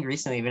say, I think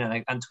recently, even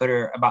like on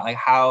Twitter, about like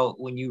how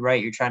when you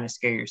write, you're trying to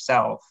scare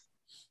yourself.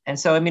 And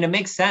so, it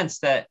makes sense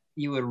that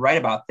you would write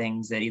about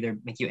things that either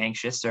make you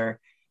anxious or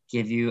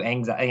give you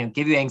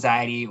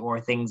anxiety,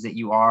 or things that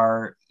you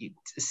are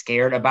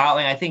scared about.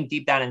 And I think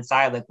deep down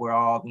inside, like we're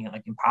all,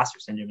 like imposter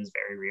syndrome is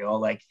very real.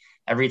 Like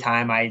every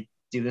time I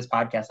do this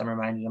podcast, I'm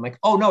reminded, I'm like,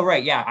 oh no,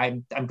 right. Yeah.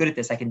 I'm good at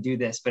this. I can do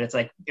this. But it's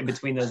like in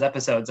between those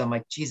episodes, I'm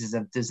like, Jesus,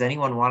 does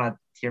anyone want to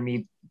hear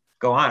me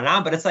go on and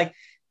on? But it's like,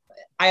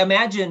 I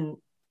imagine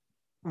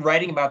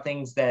writing about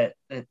things that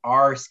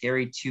are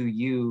scary to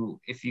you,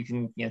 if you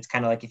can, it's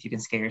kind of like if you can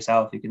scare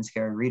yourself, you can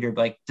scare a reader.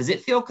 But like, does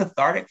it feel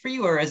cathartic for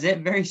you, or is it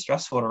very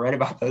stressful to write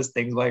about those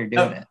things while you're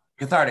doing it?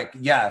 Cathartic.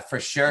 Yeah, for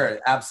sure.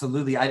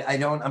 Absolutely.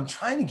 I'm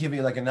trying to give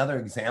you like another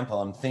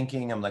example. I'm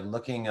like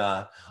looking,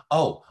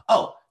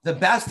 the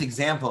best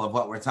example of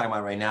what we're talking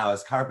about right now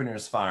is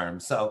Carpenter's Farm.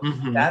 So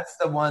that's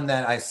the one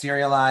that I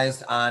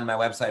serialized on my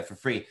website for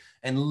free.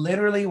 And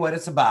literally what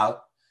it's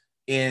about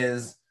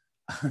is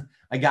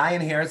a guy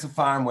inherits a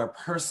farm where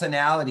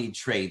personality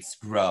traits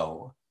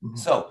grow.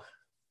 So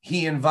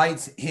he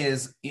invites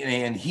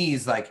and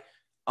he's like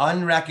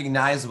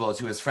unrecognizable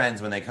to his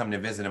friends when they come to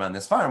visit him on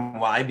this farm.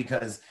 Why?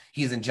 Because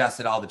he's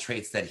ingested all the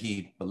traits that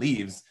he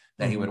believes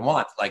that he would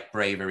want, like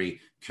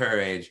bravery,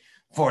 courage,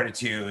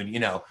 fortitude,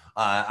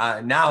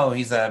 now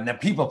he's a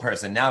people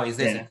person. Now he's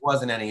this. He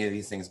wasn't any of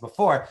these things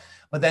before.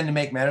 But then to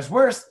make matters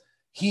worse,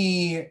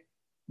 he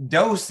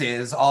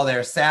doses all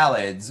their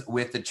salads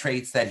with the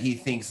traits that he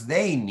thinks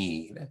they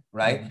need,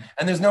 right?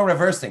 And there's no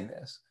reversing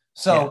this.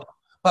 So,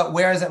 but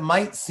whereas it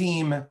might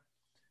seem,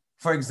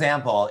 for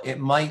example,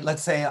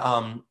 let's say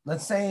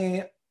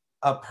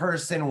a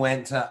person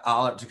went to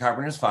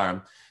Carpenter's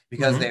Farm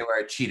because they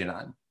were cheated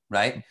on,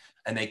 right?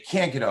 And they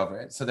can't get over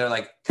it. So they're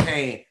like,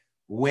 hey,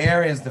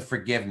 where is the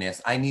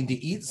forgiveness? I need to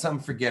eat some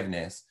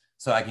forgiveness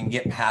so I can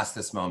get past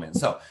this moment.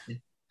 So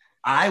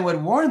I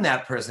would warn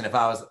that person if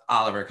I was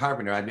Oliver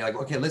Carpenter. I'd be like,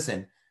 okay,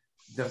 listen,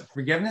 the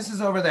forgiveness is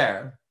over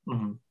there,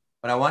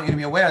 but I want you to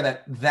be aware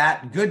that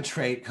that good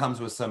trait comes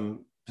with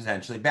some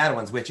potentially bad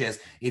ones, which is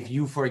if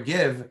you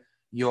forgive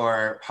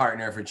your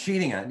partner for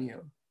cheating on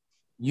you,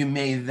 you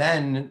may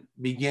then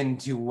begin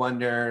to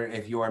wonder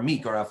if you are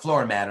meek or a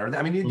floor mat, or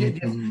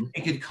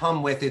it could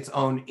come with its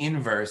own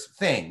inverse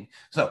thing.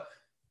 So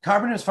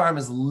Carpenter's Farm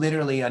is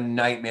literally a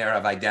nightmare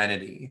of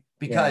identity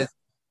because,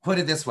 put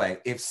it this way,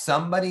 if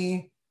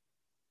somebody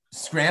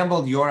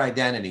scrambled your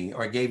identity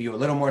or gave you a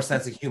little more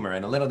sense of humor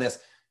and a little this,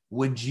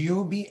 would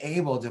you be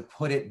able to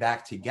put it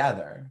back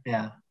together?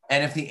 Yeah.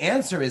 And if the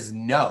answer is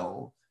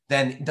no,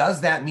 then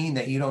does that mean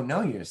that you don't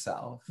know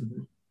yourself?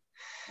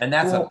 And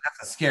Well,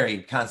 that's a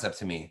scary concept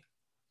to me.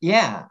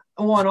 yeah.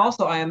 Well, and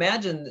also I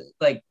imagine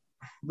like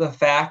the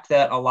fact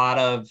that a lot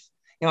of,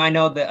 I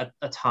know that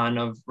a ton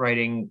of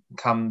writing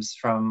comes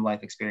from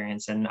life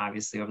experience. And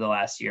obviously over the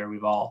last year,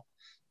 we've all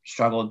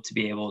struggled to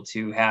be able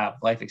to have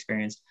life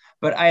experience.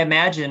 But I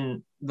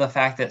imagine the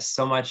fact that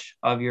so much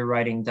of your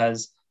writing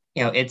does,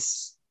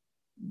 it's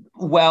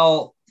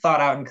well thought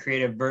out and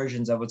creative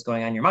versions of what's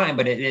going on in your mind,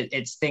 but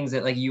it's things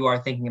that like you are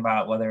thinking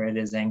about, whether it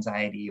is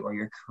anxiety or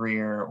your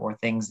career or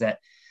things that,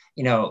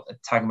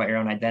 talking about your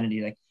own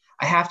identity. Like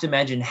I have to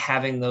imagine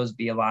having those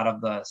be a lot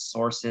of the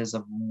sources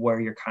of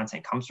where your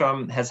content comes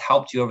from has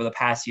helped you over the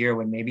past year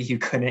when maybe you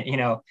couldn't,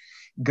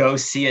 go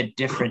see a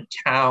different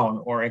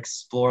town or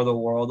explore the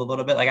world a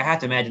little bit. Like I have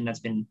to imagine that's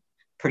been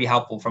pretty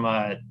helpful from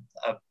a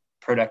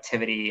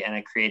productivity and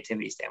a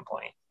creativity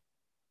standpoint.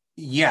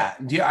 Yeah.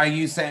 Are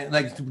you saying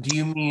like, do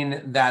you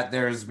mean that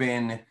there's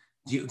been,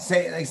 do you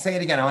say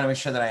it again? I want to make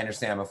sure that I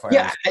understand before I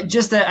Yeah, understand.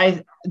 just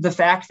that the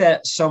fact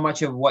that so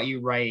much of what you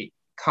write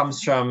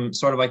comes from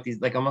sort of like these,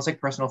 like almost like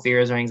personal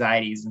fears or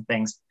anxieties and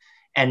things,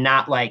 and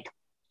not like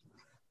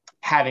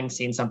having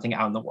seen something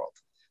out in the world.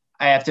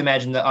 I have to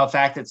imagine the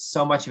fact that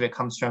so much of it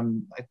comes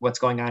from like what's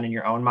going on in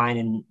your own mind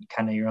and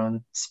kind of your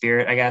own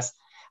spirit, I guess.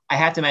 I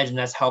have to imagine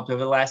that's helped over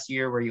the last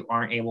year where you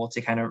aren't able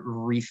to kind of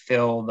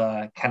refill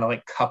the kind of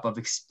like cup of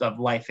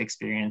life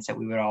experience that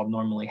we would all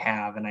normally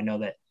have. And I know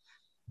that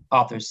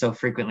authors so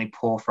frequently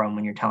pull from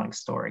when you're telling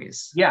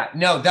stories. Yeah,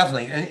 no,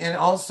 definitely. And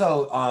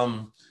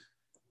also,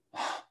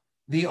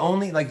 the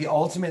only like the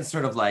ultimate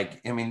sort of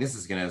like, I mean, this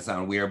is gonna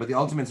sound weird, but the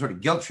ultimate sort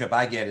of guilt trip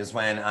I get is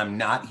when I'm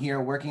not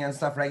here working on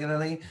stuff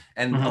regularly.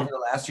 And over Mm-hmm. the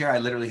last year, I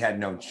literally had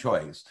no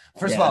choice.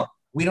 First of Yeah. all,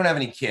 we don't have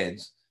any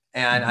kids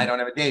and I Mm-hmm. don't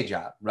have a day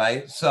job,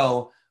 right?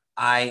 So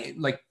I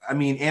like, I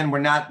mean, and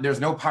there's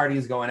no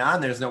parties going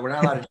on. We're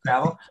not allowed to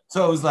travel.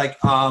 So it was like,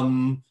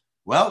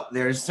 well,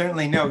 there's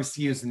certainly no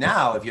excuse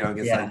now if you don't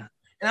get something. Yeah.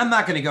 And I'm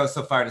not going to go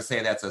so far to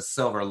say that's a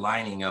silver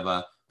lining of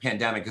a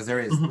pandemic because there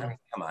is, I Mm-hmm. mean,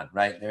 come on,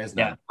 right? There is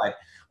Yeah. none.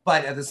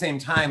 But at the same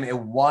time,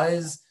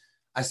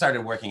 I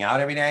started working out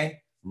every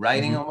day,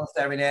 writing Mm-hmm. almost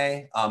every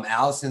day.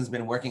 Allison's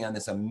been working on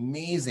this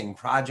amazing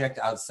project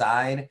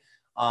outside.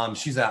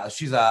 She's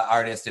a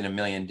artist in a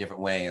million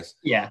different ways.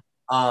 Yeah.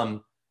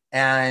 Um,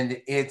 and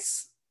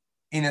it's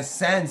in a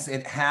sense,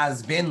 it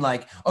has been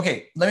like,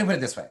 okay, let me put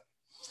it this way.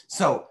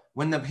 So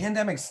when the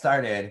pandemic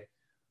started,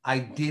 I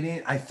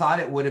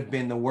thought it would have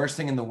been the worst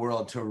thing in the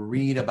world to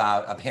read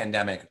about a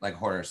pandemic like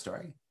horror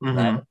story, right?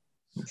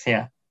 Mm-hmm.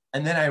 Yeah.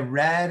 And then I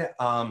read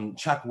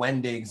Chuck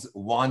Wendig's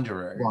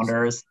Wanderers,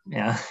 Wanderers.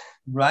 Yeah.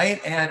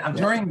 right? And I'm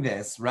Yeah. during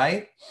this,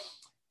 right?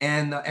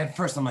 And at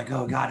first I'm like,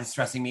 oh God, it's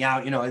stressing me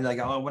out, like,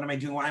 oh, what am I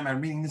doing? Why am I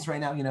reading this right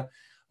now?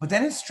 But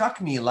then it struck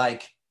me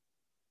like,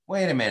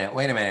 wait a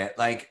minute.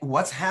 Like,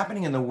 what's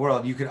happening in the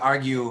world? You could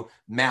argue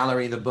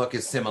Mallory, the book,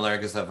 is similar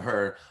because of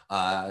her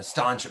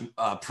staunch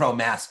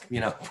pro-mask,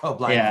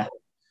 pro-blindfold, Yeah.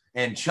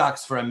 and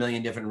Chuck's for a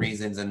million different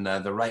reasons, and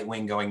the right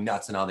wing going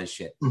nuts and all this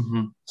shit.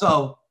 Mm-hmm.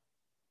 So,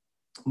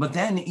 but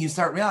then you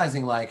start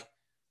realizing, like,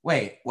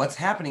 wait, what's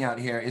happening out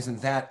here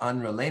isn't that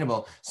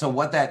unrelatable. So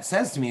what that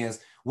says to me is,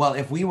 well,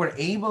 if we were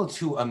able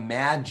to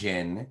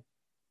imagine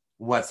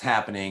what's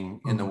happening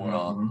in the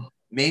world, Mm-hmm.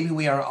 maybe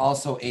we are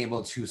also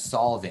able to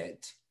solve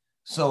it.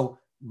 So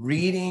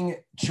reading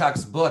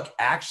Chuck's book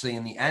actually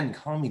in the end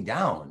calmed me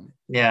down.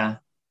 Yeah.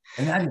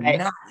 And I did I,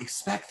 not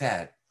expect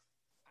that.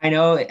 I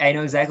know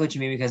exactly what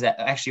you mean because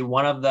actually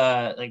one of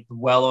the like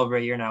well over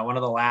a year now, one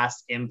of the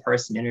last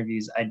in-person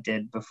interviews I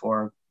did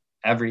before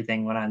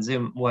everything went on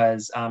Zoom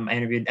was I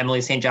interviewed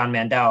Emily St. John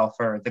Mandel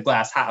for the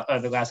Glass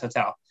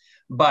Hotel.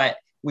 But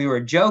we were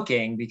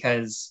joking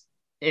because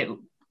it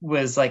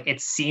was like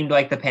it seemed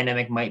like the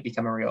pandemic might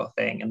become a real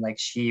thing. And like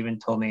she even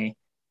told me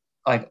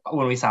like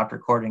when we stopped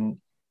recording,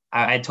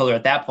 I told her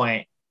at that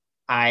point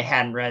I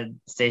hadn't read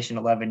Station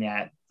 11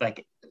 yet.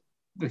 Like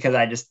because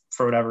I just,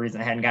 for whatever reason,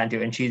 I hadn't gotten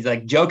to it. And she's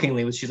like,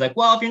 jokingly, she's like,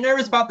 well, if you're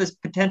nervous about this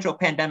potential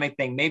pandemic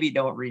thing, maybe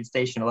don't read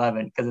Station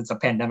 11 because it's a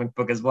pandemic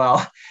book as well.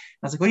 I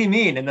was like, what do you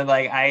mean? And then,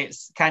 like, I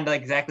kind of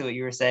like exactly what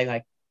you were saying.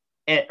 Like,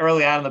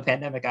 early on in the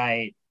pandemic,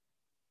 I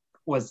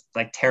was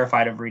like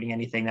terrified of reading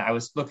anything that I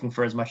was looking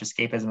for as much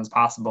escapism as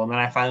possible. And then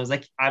I finally was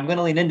like, I'm going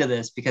to lean into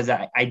this because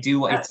I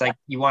do. It's like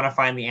you want to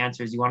find the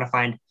answers, you want to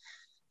find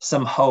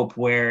some hope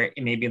where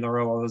maybe in the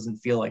real world doesn't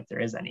feel like there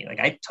is any. Like,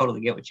 I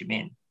totally get what you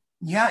mean.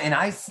 Yeah, and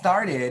I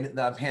started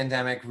the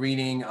pandemic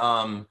reading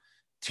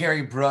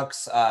Terry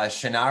Brooks'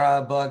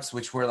 Shannara books,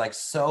 which were like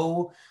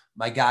so,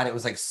 my God, it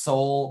was like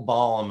soul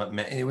balm.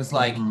 It was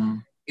like, Mm-hmm.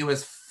 it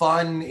was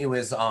fun. It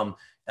was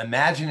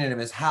imaginative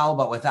as hell,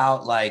 but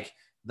without like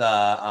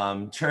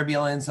the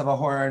turbulence of a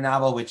horror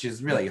novel, which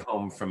is really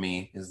home for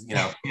me,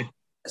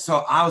 So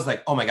I was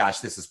like, oh my gosh,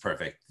 this is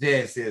perfect.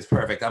 This is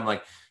perfect. I'm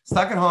like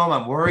stuck at home.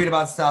 I'm worried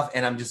about stuff,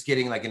 and I'm just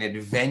getting like an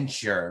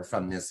adventure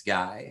from this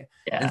guy.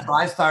 And Yeah. so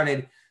I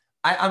started.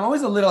 I'm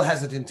always a little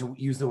hesitant to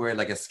use the word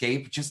like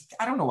escape. Just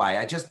I don't know why.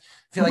 I just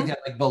feel like Mm-hmm. that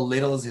like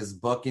belittles his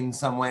book in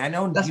some way. I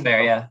know That's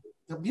fair. Yeah.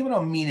 people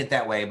don't mean it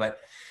that way, but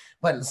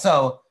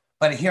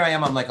here I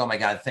am. I'm like, oh my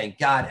God, thank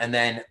God. And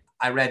then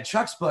I read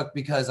Chuck's book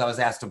because I was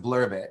asked to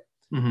blurb it.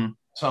 Mm-hmm.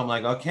 So I'm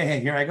like, okay,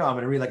 here I go. I'm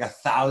going to read like a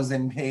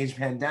 1,000-page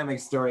pandemic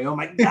story. Oh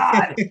my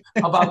God,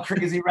 about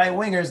crazy right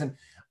wingers.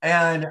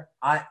 And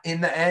I,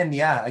 in the end,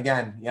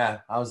 I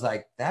was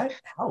like, that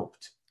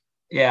helped.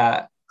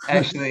 Yeah,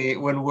 actually,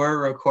 when we're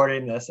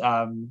recording this,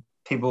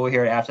 people will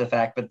hear it after the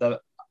fact, but the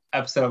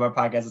episode of our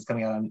podcast is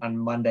coming out on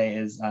Monday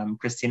is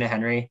Christina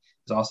Henry,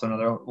 who's also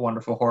another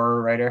wonderful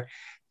horror writer.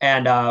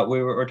 And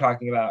we're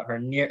talking about her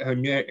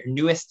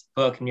newest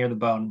book, Near the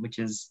Bone, which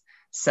is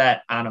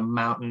set on a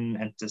mountain,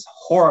 and just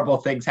horrible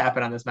things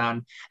happen on this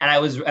mountain. And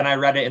I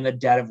read it in the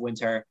dead of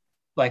winter,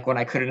 like when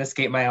I couldn't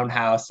escape my own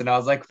house, and I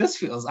was like, this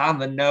feels on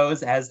the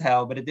nose as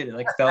hell, but it did. It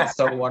like felt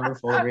so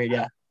wonderful to read.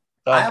 Yeah.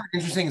 So, I have an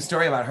interesting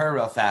story about her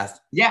real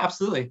fast. Yeah,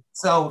 absolutely.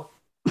 So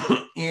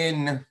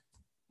it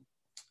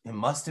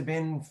must have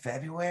been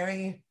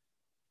February.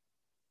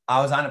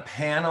 I was on a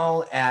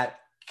panel at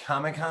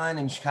Comic-Con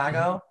in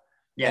Chicago.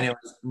 Yeah. And it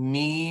was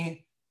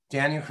me,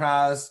 Daniel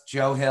Krause,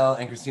 Joe Hill,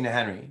 and Christina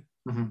Henry.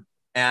 Mm-hmm.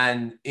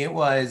 And it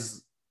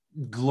was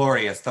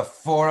glorious. The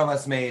four of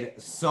us made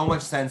so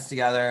much sense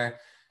together,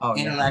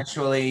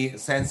 intellectually,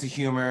 sense of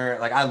humor.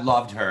 Like, I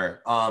loved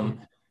her.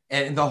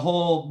 And the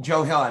whole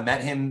Joe Hill, I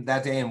met him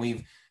that day, and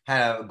we've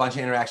had a bunch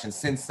of interactions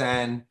since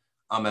then,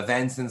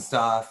 events and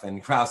stuff.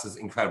 And Krause is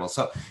incredible.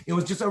 So it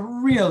was just a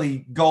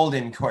really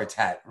golden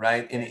quartet,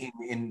 right?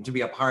 In to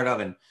be a part of.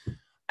 And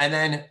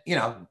then, you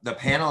know, the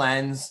panel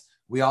ends.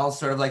 We all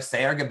sort of like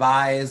say our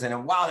goodbyes,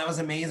 and wow, that was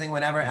amazing.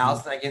 Whenever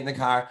Alice and I get in the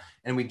car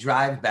and we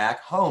drive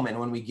back home, and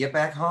when we get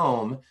back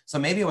home, so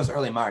maybe it was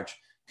early March,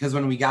 because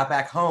when we got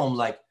back home,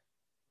 like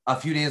a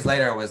few days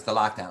later was the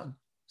lockdown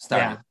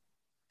started.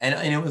 Yeah.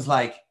 And it was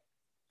like,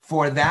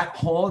 for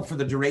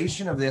the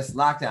duration of this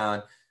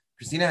lockdown,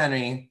 Christina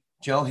Henry,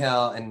 Joe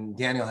Hill, and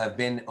Daniel have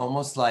been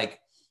almost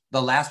like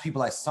the last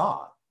people I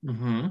saw.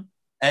 Mm-hmm.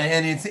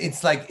 And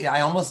it's like, I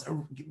almost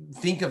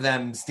think of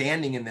them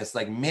standing in this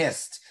like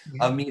mist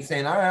of me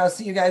saying, all right, I'll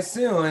see you guys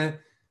soon.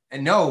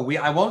 And no,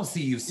 I won't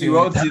see you soon. You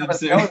won't see them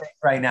soon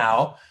right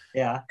now.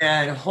 Yeah.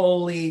 And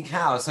holy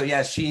cow. So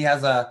yeah, she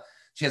has a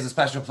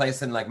special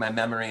place in like my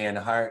memory and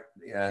heart.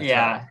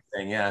 Yeah.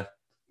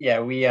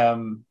 We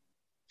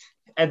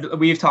and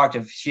we've talked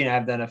of, she and I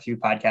have done a few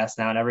podcasts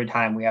now, and every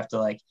time we have to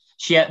like,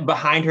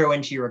 behind her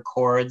when she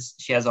records,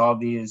 she has all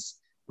these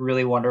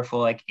really wonderful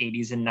like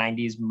 80s and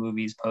 90s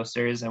movies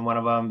posters, and one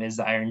of them is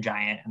the Iron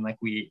Giant, and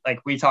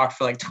we talked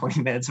for like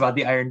 20 minutes about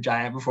the Iron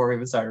Giant before we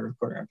even started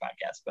recording our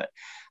podcast, but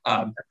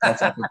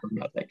that's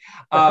nothing.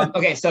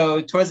 Okay, so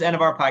towards the end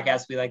of our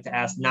podcast, we like to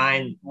ask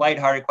 9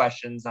 lighthearted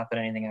questions. Not that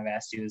anything I've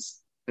asked you has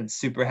been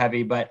super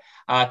heavy, but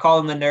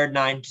call them the Nerd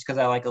 9 just because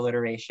I like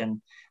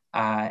alliteration.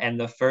 And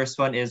the first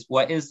one is,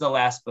 what is the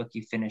last book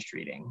you finished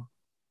reading?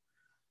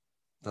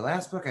 The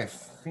last book I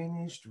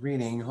finished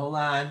reading, hold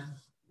on.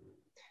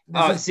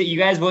 So you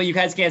guys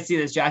can't see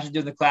this. Josh is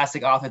doing the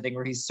classic author thing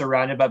where he's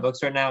surrounded by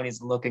books right now and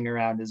he's looking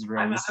around his room.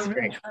 I'm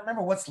really trying to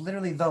remember what's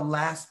literally the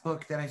last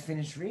book that I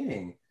finished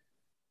reading.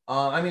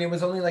 I mean, it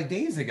was only like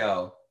days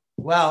ago.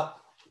 Well,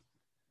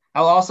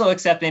 I'll also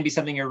accept maybe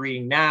something you're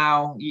reading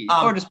now,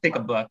 or just pick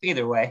a book.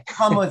 Either way.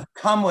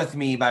 Come with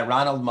Me by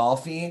Ronald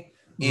Malfi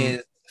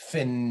is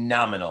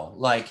phenomenal.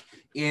 Like,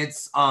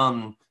 it's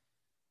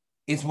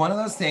one of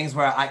those things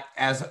where I,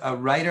 as a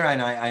writer,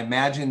 and I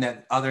imagine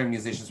that other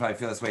musicians probably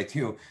feel this way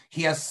too,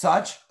 he has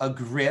such a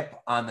grip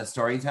on the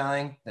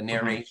storytelling, the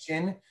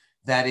narration,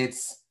 that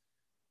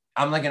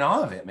I'm like in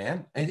awe of it,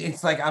 man.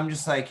 It's like, I'm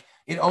just like,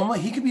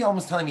 he could be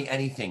almost telling me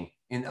anything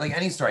in like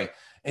any story.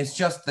 It's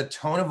just the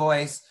tone of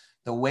voice,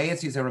 the way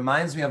it's used. It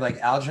reminds me of like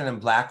Algernon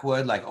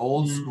Blackwood, like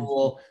old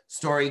school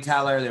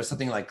storyteller. There's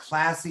something like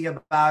classy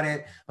about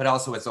it, but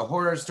also it's a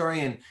horror story,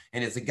 and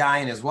it's a guy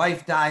and his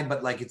wife died,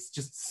 but like, it's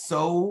just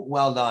so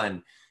well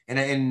done.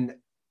 And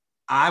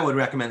I would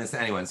recommend this to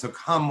anyone. So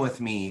Come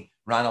With Me,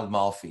 Ronald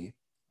Malfi.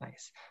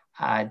 Nice.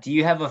 Do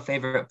you have a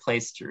favorite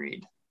place to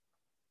read?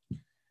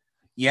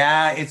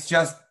 Yeah,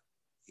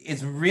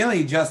 it's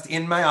really just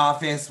in my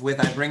office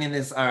I bring in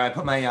this, or I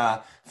put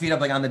my feet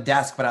up like on the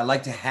desk, but I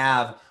like to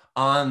have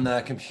on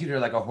the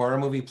computer like a horror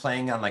movie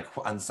playing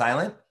on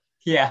silent.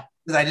 Yeah.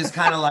 Because I just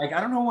kind of like,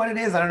 I don't know what it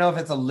is. I don't know if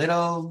it's a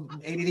little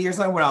ADD or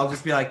something, where I'll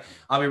just be like,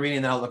 I'll be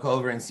reading, then I'll look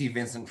over and see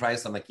Vincent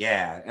Price. I'm like,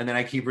 yeah. And then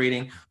I keep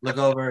reading, look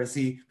over and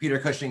see Peter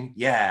Cushing.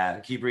 Yeah.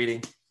 Keep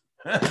reading.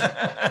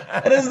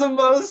 That is the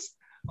most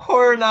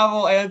horror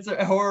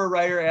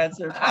writer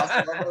answer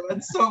possible.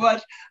 It's so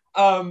much.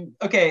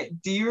 Okay.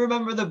 Do you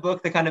remember the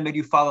book that kind of made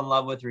you fall in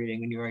love with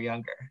reading when you were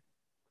younger?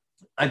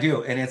 I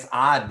do. And it's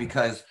odd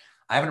because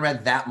I haven't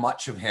read that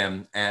much of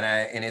him.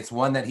 And it's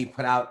one that he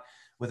put out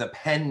with a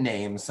pen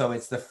name. So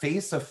it's The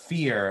Face of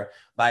Fear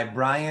by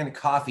Brian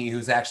Coffey,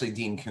 who's actually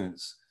Dean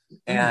Koontz.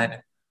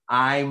 And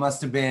I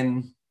must have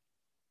been,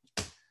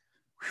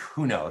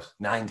 who knows,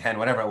 9, 10,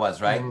 whatever it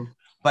was, right?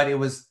 But it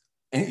was,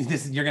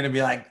 you're going to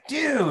be like,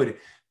 dude,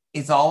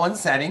 it's all one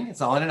setting.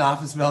 It's all in an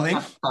office building.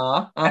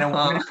 And a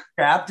woman is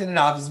trapped in an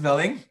office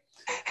building.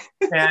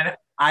 And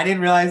I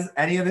didn't realize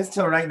any of this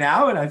till right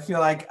now, and I feel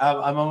like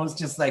I'm almost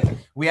just like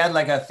we had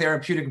like a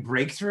therapeutic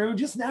breakthrough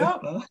just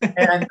now,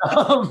 and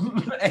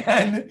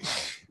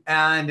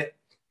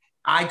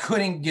I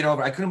couldn't get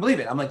over. I couldn't believe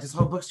it. I'm like, this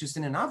whole book's just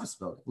in an office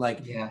building.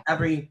 Like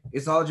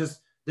it's all just.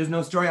 There's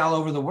no story all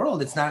over the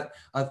world. It's not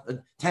a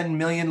 10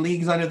 million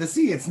leagues under the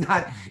sea. It's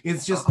not.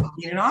 It's just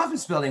in an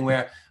office building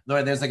where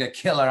there's like a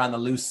killer on the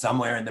loose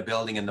somewhere in the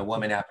building, and the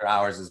woman after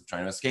hours is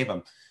trying to escape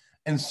him,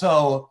 and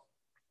so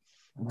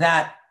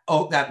that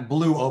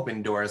blew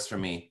open doors for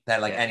me.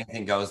 That like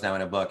anything goes now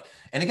in a book.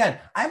 And again,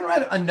 I haven't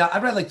read enough.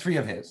 I've read like 3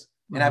 of his.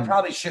 And I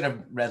probably should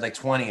have read like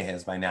 20 of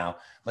his by now.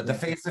 But The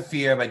Face of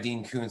Fear by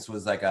Dean Koontz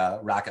was like a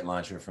rocket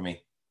launcher for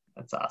me.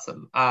 That's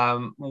awesome.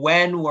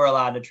 When we're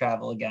allowed to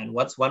travel again,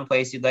 what's one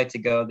place you'd like to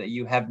go that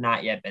you have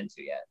not yet been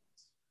to yet?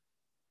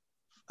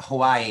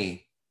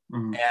 Hawaii.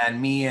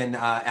 And me and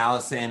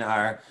Allison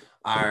are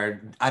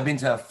I've been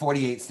to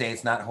 48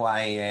 states, not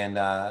Hawaii and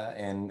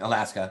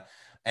Alaska.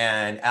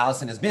 And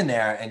Allison has been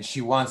there and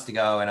she wants to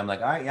go. And I'm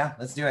like, all right, yeah,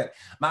 let's do it.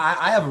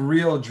 I have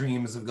real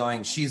dreams of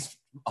going. She's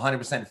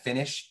 100%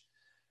 Finnish.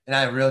 And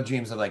I have real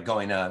dreams of like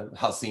going to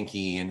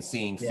Helsinki and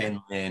seeing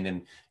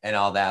Finland and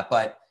all that.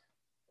 But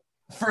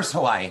first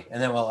Hawaii,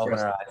 and then we'll open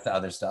our eyes to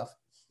other stuff.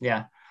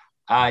 Yeah.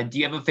 Do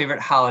you have a favorite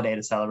holiday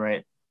to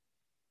celebrate?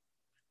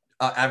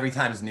 Every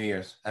time is New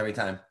Year's. Every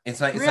time.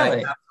 It's like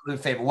really? Absolute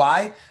favorite.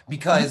 Why?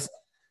 Because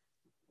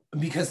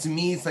to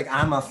me, it's like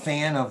I'm a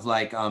fan of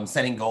like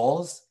setting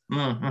goals.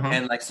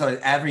 And like so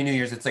every New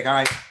Year's, it's like, all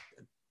right,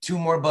 2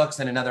 more books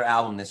and another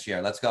album this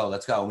year. Let's go.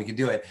 And we can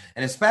do it.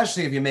 And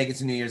especially if you make it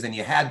to New Year's and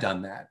you had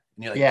done that.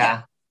 And you're like,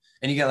 yeah.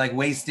 And you get like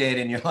wasted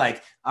and you're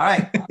like, all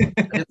right,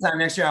 this time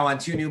next year, I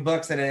want 2 new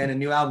books and a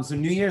new album. So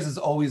New Year's has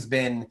always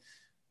been,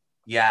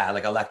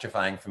 like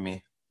electrifying for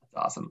me.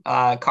 That's awesome.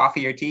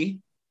 Coffee or tea?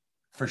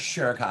 For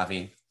sure,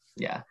 coffee.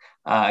 Yeah.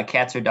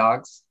 Cats or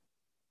dogs?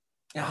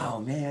 Oh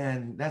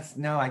man,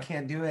 no, I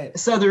can't do it.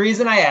 So the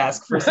reason I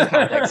ask, for some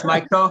context,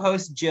 my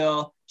co-host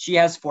Jill, she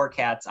has 4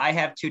 cats. I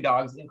have 2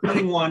 dogs,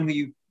 including one who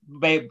you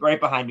right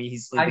behind me.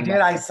 He's sleeping.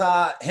 I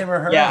saw him or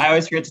her. Yeah, I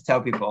always forget to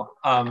tell people.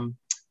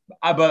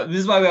 But this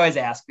is why we always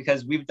ask,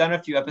 because we've done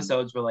a few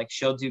episodes where like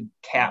she'll do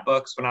cat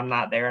books when I'm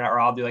not there, or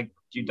I'll do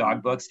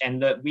dog books,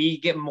 and we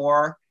get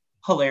more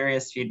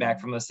hilarious feedback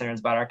from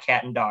listeners about our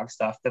cat and dog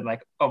stuff than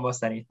like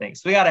almost anything.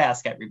 So we got to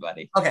ask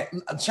everybody. Okay,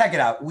 check it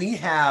out. We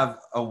have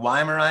a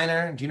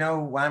Weimaraner. Do you know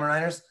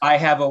Weimaraners? I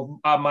have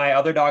my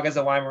other dog is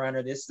a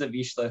Weimaraner. This is a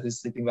Vizsla who's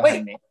sleeping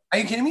behind me. Are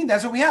you kidding me?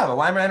 That's what we have, a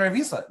Weimaraner and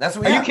Vizsla. That's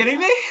what we have. Are you kidding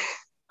me?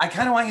 I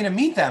kind of want you to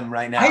meet them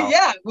right now.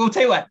 Yeah, we'll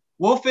tell you what.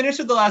 We'll finish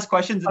with the last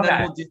questions and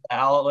then we'll do that.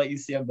 I'll let you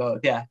see them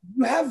both. Yeah.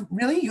 You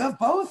have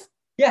both?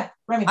 Yeah.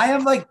 Right. I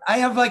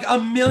have like a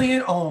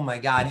million. Oh my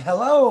God.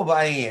 Hello,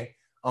 buddy.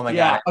 Oh my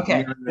God.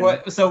 Okay.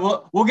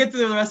 So we'll get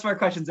through the rest of our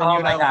questions. And oh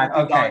my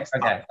God.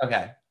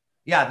 Okay.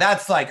 Yeah.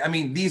 That's like, I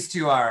mean, these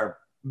 2 are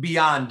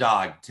beyond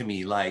dog to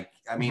me. Like,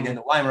 I mean, in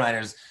the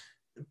Weimaraners,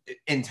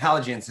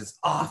 intelligence is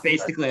off.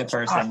 Basically a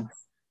person.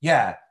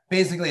 Yeah.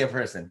 Basically a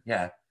person.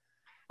 Yeah.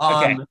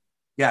 Okay.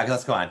 Yeah,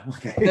 let's go on.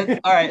 Okay.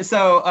 All right.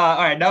 So, all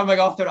right. Now I'm like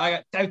off.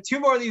 I have 2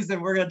 more of these,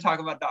 and we're going to talk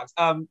about dogs.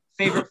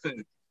 Favorite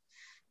food?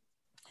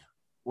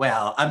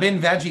 Well, I've been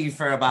veggie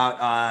for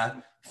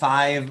about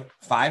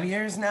 5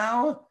 years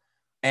now,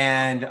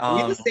 and are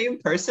we the same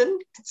person?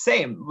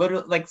 Same,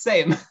 literally, like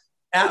same.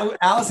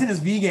 Allison is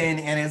vegan,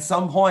 and at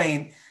some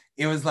point,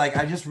 it was like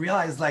I just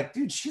realized, like,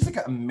 dude, she's like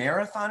a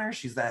marathoner.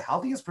 She's the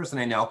healthiest person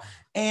I know,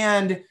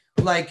 and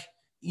like.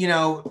 You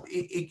know,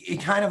 it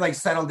kind of like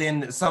settled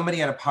in.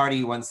 Somebody at a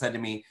party once said to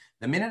me,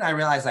 the minute I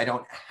realized I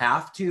don't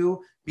have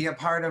to be a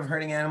part of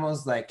hurting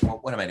animals, like, well,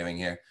 what am I doing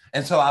here?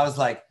 And so I was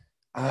like,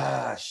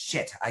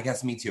 shit, I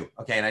guess me too.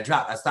 Okay. And I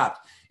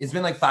stopped. It's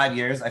been like 5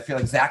 years. I feel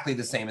exactly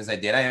the same as I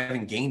did. I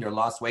haven't gained or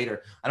lost weight,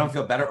 or I don't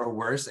feel better or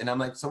worse. And I'm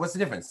like, so what's the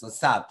difference? Let's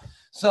stop.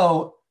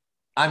 So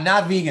I'm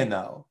not vegan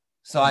though.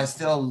 So I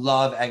still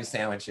love egg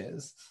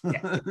sandwiches. Yeah,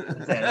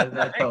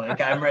 that's totally.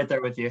 Okay, I'm right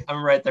there with you.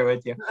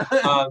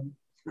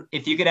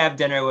 If you could have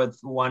dinner with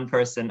one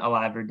person,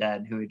 alive or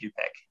dead, who would you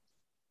pick?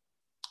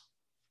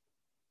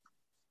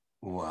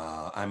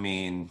 Wow. I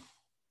mean,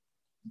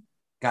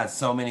 God,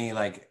 so many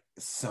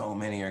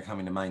are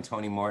coming to mind.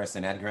 Toni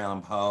Morrison, Edgar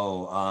Allan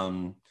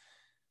Poe.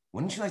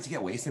 Wouldn't you like to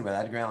get wasted with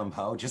Edgar Allan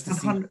Poe just to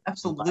see?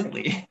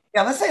 Absolutely.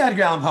 Yeah, let's say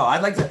Edgar Allan Poe.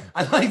 I'd like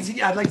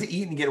to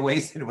eat and get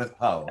wasted with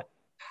Poe.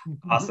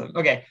 Awesome.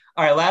 Okay.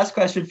 All right. Last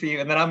question for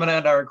you, and then I'm going to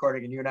end our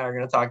recording, and you and I are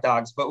going to talk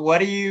dogs. But what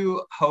do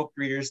you hope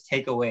readers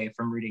take away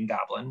from reading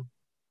Goblin?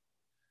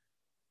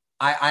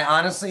 I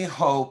honestly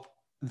hope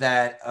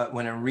that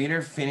when a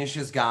reader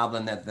finishes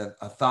Goblin, that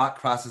a thought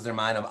crosses their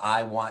mind of,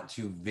 I want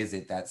to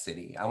visit that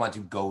city. I want to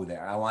go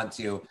there. I want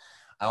to,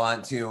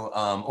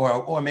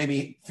 or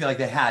maybe feel like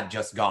they had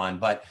just gone,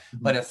 but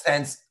a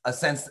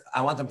sense.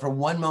 I want them for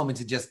one moment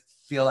to just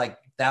feel like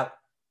that,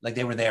 like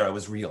they were there. It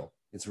was real.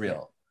 It's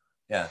real.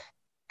 Yeah.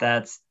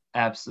 That's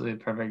absolutely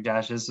perfect,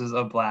 Josh. This was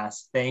a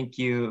blast. Thank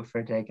you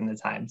for taking the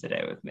time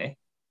today with me.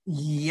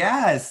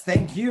 Yes,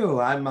 thank you.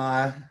 I'm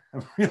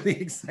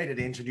really excited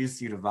to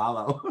introduce you to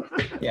Valo.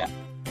 Yeah.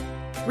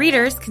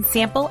 Readers can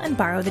sample and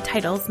borrow the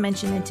titles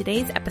mentioned in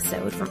today's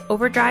episode from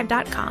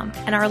Overdrive.com,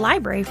 and our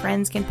library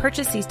friends can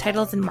purchase these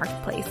titles in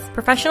Marketplace.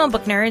 Professional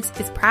Book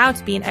Nerds is proud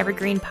to be an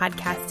Evergreen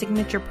Podcast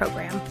signature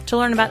program. To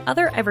learn about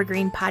other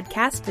Evergreen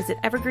podcasts, visit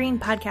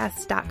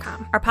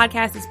evergreenpodcasts.com. Our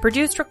podcast is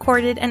produced,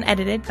 recorded, and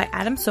edited by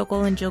Adam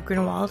Sokol and Jill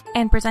Grunewald,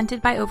 and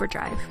presented by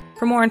Overdrive.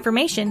 For more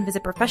information,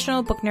 visit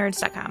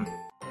professionalbooknerds.com.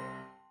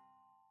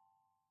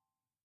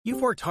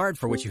 You've worked hard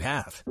for what you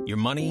have. Your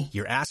money,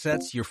 your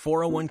assets, your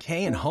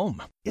 401k, and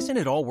home. Isn't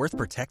it all worth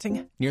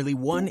protecting? Nearly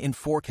 1 in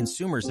 4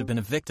 consumers have been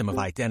a victim of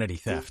identity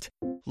theft.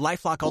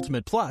 LifeLock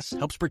Ultimate Plus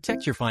helps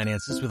protect your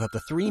finances with up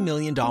to $3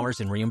 million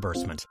in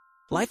reimbursement.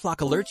 LifeLock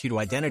alerts you to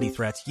identity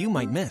threats you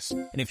might miss.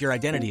 And if your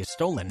identity is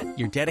stolen,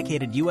 your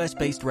dedicated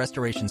U.S.-based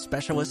restoration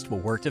specialist will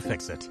work to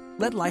fix it.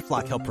 Let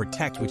LifeLock help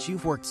protect what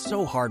you've worked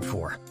so hard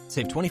for.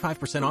 Save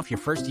 25% off your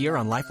first year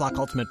on LifeLock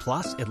Ultimate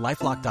Plus at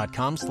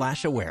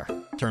LifeLock.com/aware.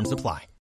 Terms apply.